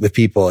podcast with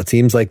people. It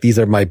seems like these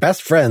are my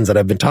best friends that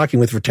I've been talking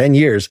with for 10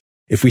 years.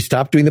 If we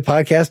stopped doing the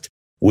podcast,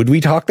 would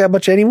we talk that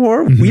much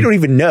anymore? Mm-hmm. We don't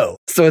even know.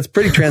 So it's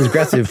pretty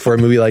transgressive for a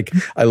movie like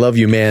I Love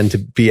You, Man to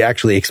be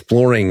actually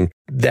exploring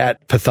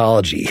that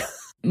pathology.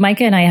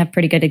 Micah and I have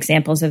pretty good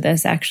examples of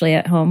this actually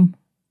at home.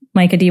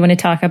 Micah, do you want to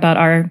talk about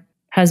our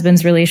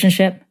husband's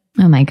relationship?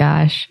 Oh my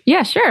gosh.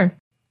 Yeah, sure.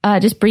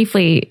 Just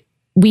briefly,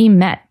 we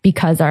met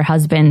because our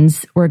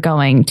husbands were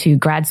going to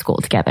grad school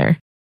together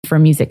for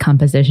music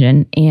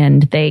composition,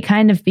 and they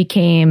kind of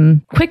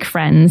became quick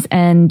friends.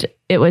 And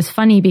it was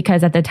funny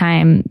because at the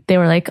time they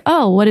were like,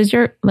 oh, what is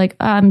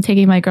I'm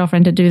taking my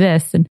girlfriend to do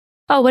this. And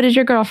oh, what does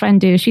your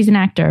girlfriend do? She's an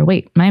actor.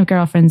 Wait, my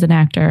girlfriend's an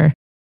actor.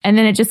 And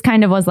then it just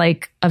kind of was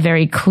like a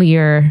very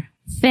clear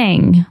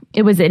thing.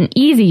 It was an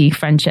easy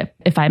friendship,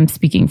 if I'm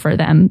speaking for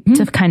them,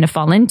 to kind of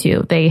fall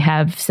into. They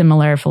have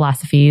similar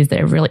philosophies.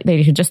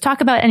 They should just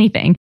talk about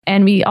anything.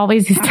 And we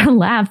always used to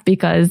laugh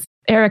because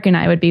Eric and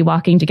I would be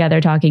walking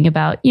together talking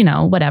about,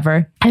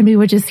 whatever. And we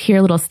would just hear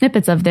little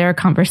snippets of their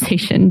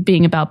conversation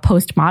being about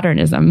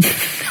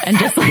postmodernism and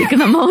just like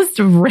the most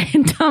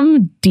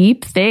random,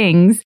 deep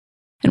things.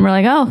 And we're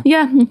like, oh,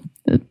 yeah,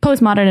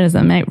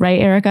 postmodernism, right,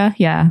 Erica?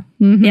 Yeah.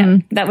 Mm-hmm. Yeah.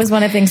 That was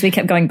one of the things we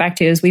kept going back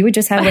to is we would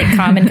just have like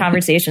common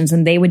conversations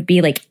and they would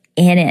be like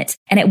in it.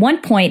 And at one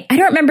point, I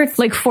don't remember.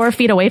 Like 4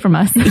 feet away from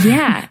us.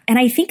 Yeah. And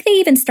I think they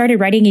even started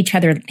writing each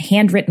other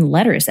handwritten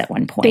letters at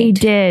one point. They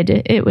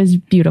did. It was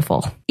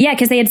beautiful. Yeah.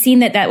 Because they had seen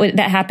that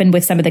happened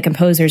with some of the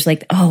composers.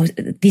 Like, oh,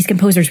 these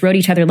composers wrote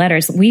each other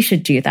letters. We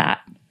should do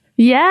that.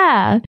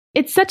 Yeah.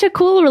 It's such a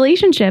cool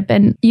relationship.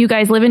 And you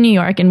guys live in New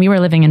York and we were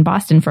living in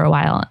Boston for a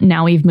while.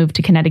 Now we've moved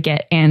to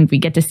Connecticut and we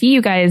get to see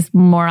you guys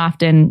more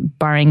often,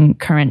 barring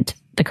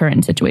the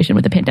current situation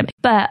with the pandemic.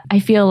 But I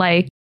feel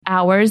like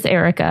ours,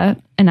 Erica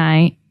and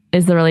I,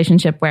 is the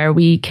relationship where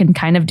we can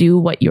kind of do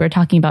what you were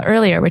talking about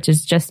earlier, which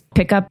is just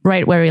pick up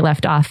right where we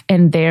left off.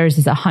 And theirs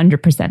is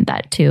 100%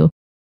 that too.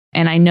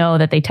 And I know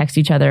that they text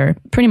each other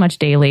pretty much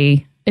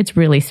daily. It's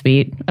really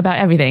sweet about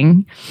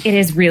everything. It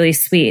is really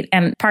sweet.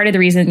 And part of the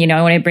reason,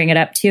 I want to bring it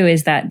up too,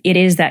 is that it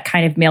is that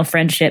kind of male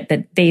friendship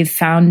that they've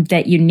found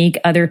that unique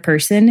other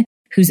person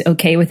who's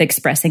okay with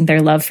expressing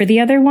their love for the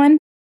other one.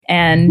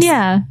 And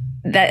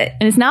and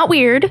it's not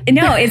weird.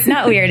 No, it's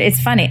not weird. It's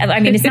funny. I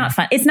mean, it's not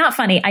fun. It's not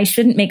funny. I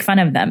shouldn't make fun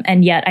of them.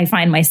 And yet I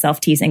find myself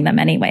teasing them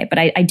anyway, but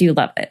I do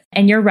love it.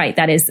 And you're right.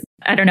 That is,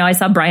 I don't know. I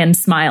saw Brian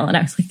smile and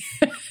I was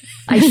like,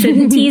 I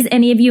shouldn't tease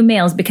any of you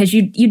males because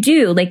you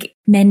do. Like,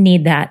 men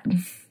need that,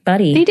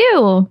 buddy. They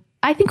do.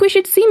 I think we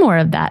should see more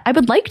of that. I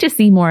would like to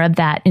see more of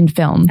that in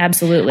film.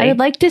 Absolutely. I would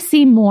like to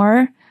see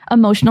more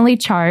emotionally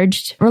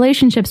charged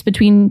relationships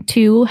between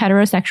two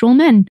heterosexual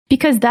men,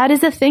 because that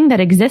is a thing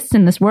that exists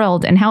in this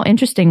world. And how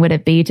interesting would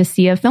it be to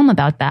see a film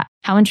about that?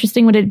 How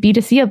interesting would it be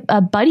to see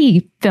a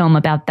buddy film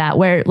about that,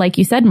 where, like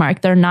you said,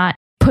 Mark, they're not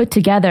put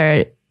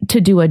together to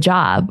do a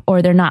job,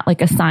 or they're not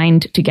like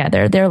assigned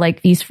together. They're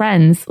like these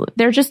friends.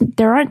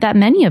 There aren't that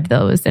many of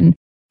those. And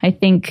I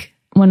think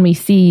when we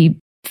see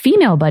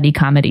female buddy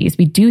comedies,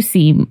 we do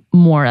see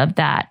more of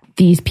that.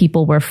 These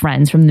people were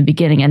friends from the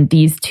beginning, and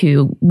these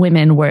two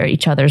women were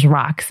each other's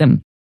rocks,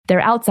 and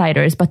they're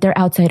outsiders, but they're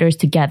outsiders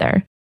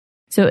together.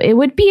 So it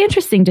would be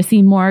interesting to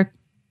see more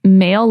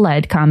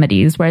male-led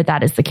comedies where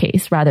that is the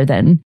case, rather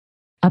than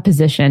a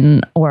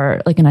position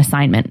or like an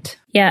assignment.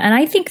 Yeah. And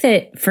I think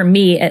that for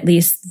me, at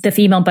least, the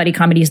female buddy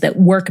comedies that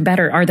work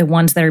better are the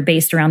ones that are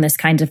based around this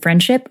kind of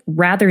friendship,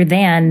 rather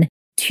than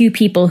two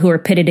people who are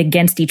pitted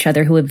against each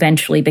other who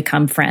eventually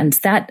become friends.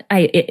 That,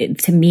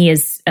 to me,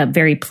 is a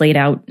very played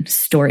out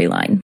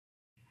storyline.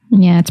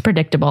 Yeah, it's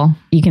predictable.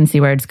 You can see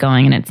where it's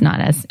going, and it's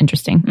not as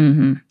interesting.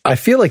 Mm-hmm. I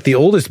feel like the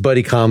oldest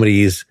buddy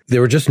comedies, there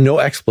were just no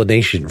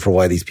explanation for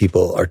why these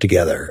people are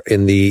together.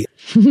 In the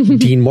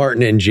Dean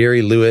Martin and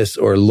Jerry Lewis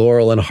or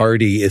Laurel and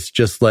Hardy, it's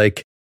just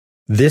like,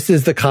 this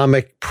is the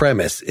comic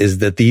premise, is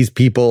that these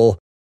people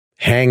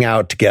hang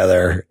out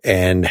together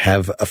and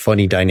have a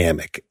funny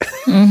dynamic.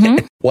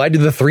 Mm-hmm. Why do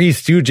the Three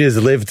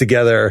Stooges live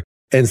together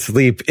and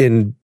sleep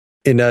in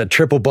a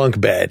triple bunk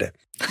bed?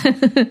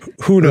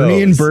 Who knows?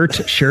 Ernie and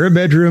Bert share a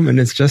bedroom, and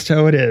it's just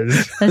how it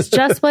is. That's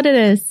just what it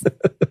is.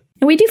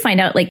 And we do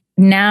find out, like,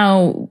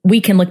 now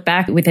we can look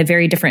back with a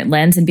very different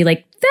lens and be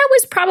like, that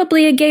was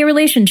probably a gay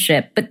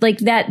relationship. But like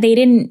that, they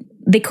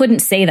couldn't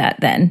say that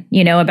then,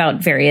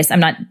 about various,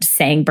 I'm not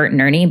saying Bert and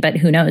Ernie, but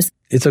who knows?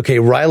 It's okay.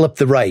 Rile up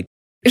the right.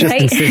 Just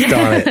right? insist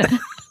on it.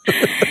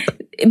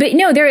 But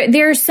no,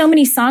 there are so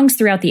many songs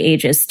throughout the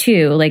ages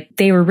too. Like,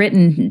 they were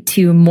written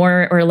to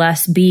more or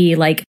less be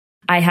like,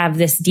 I have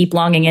this deep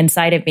longing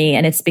inside of me,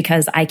 and it's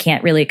because I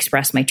can't really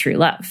express my true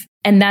love.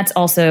 And that's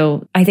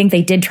also, I think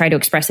they did try to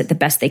express it the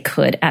best they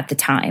could at the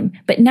time.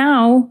 But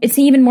now it's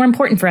even more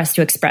important for us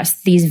to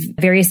express these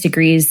various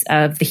degrees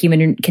of the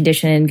human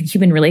condition,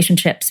 human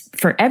relationships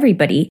for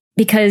everybody,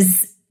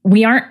 because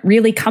we aren't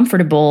really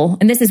comfortable.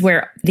 And this is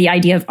where the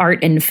idea of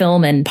art and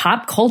film and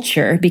pop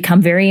culture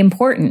become very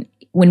important.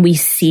 When we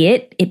see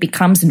it, it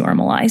becomes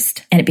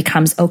normalized, and it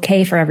becomes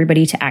okay for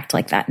everybody to act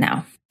like that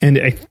now. And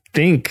I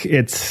think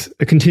it's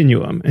a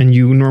continuum, and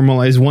you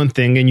normalize one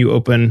thing and you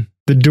open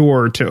the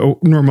door to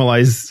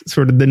normalize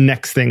sort of the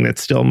next thing that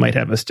still might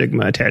have a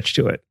stigma attached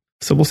to it.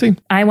 So we'll see.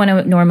 I want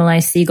to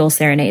normalize seagull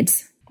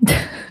serenades.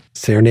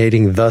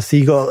 Serenading the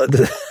seagull.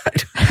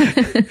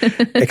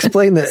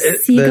 Explain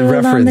the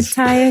reference. On the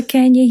tire,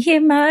 can you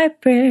hear my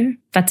prayer?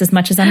 That's as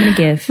much as I'm going to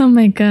give. Oh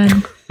my God.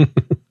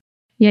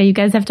 Yeah, you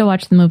guys have to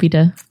watch the movie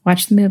to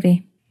watch the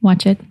movie.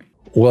 Watch it.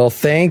 Well,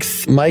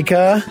 thanks,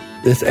 Micah.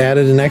 This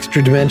added an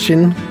extra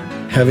dimension.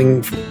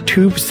 Having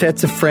two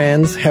sets of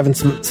friends, having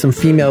some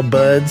female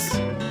buds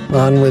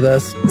on with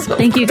us. So.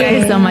 Thank you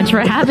guys so much for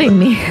having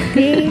me.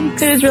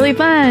 Thanks. It was really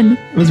fun.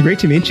 It was great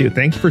to meet you.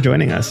 Thank you for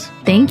joining us.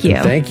 Thank you.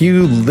 Thank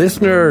you,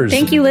 listeners.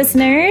 Thank you,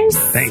 listeners.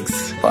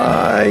 Thanks.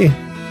 Bye.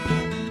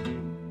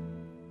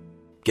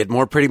 Get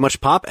more Pretty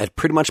Much Pop at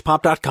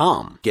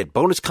prettymuchpop.com. Get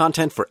bonus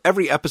content for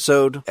every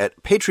episode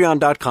at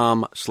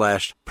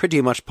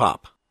patreon.com/prettymuchpop.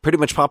 Pretty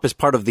Much Pop is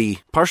part of the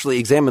Partially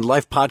Examined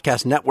Life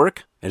podcast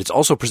network, and it's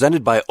also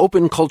presented by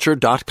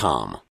openculture.com.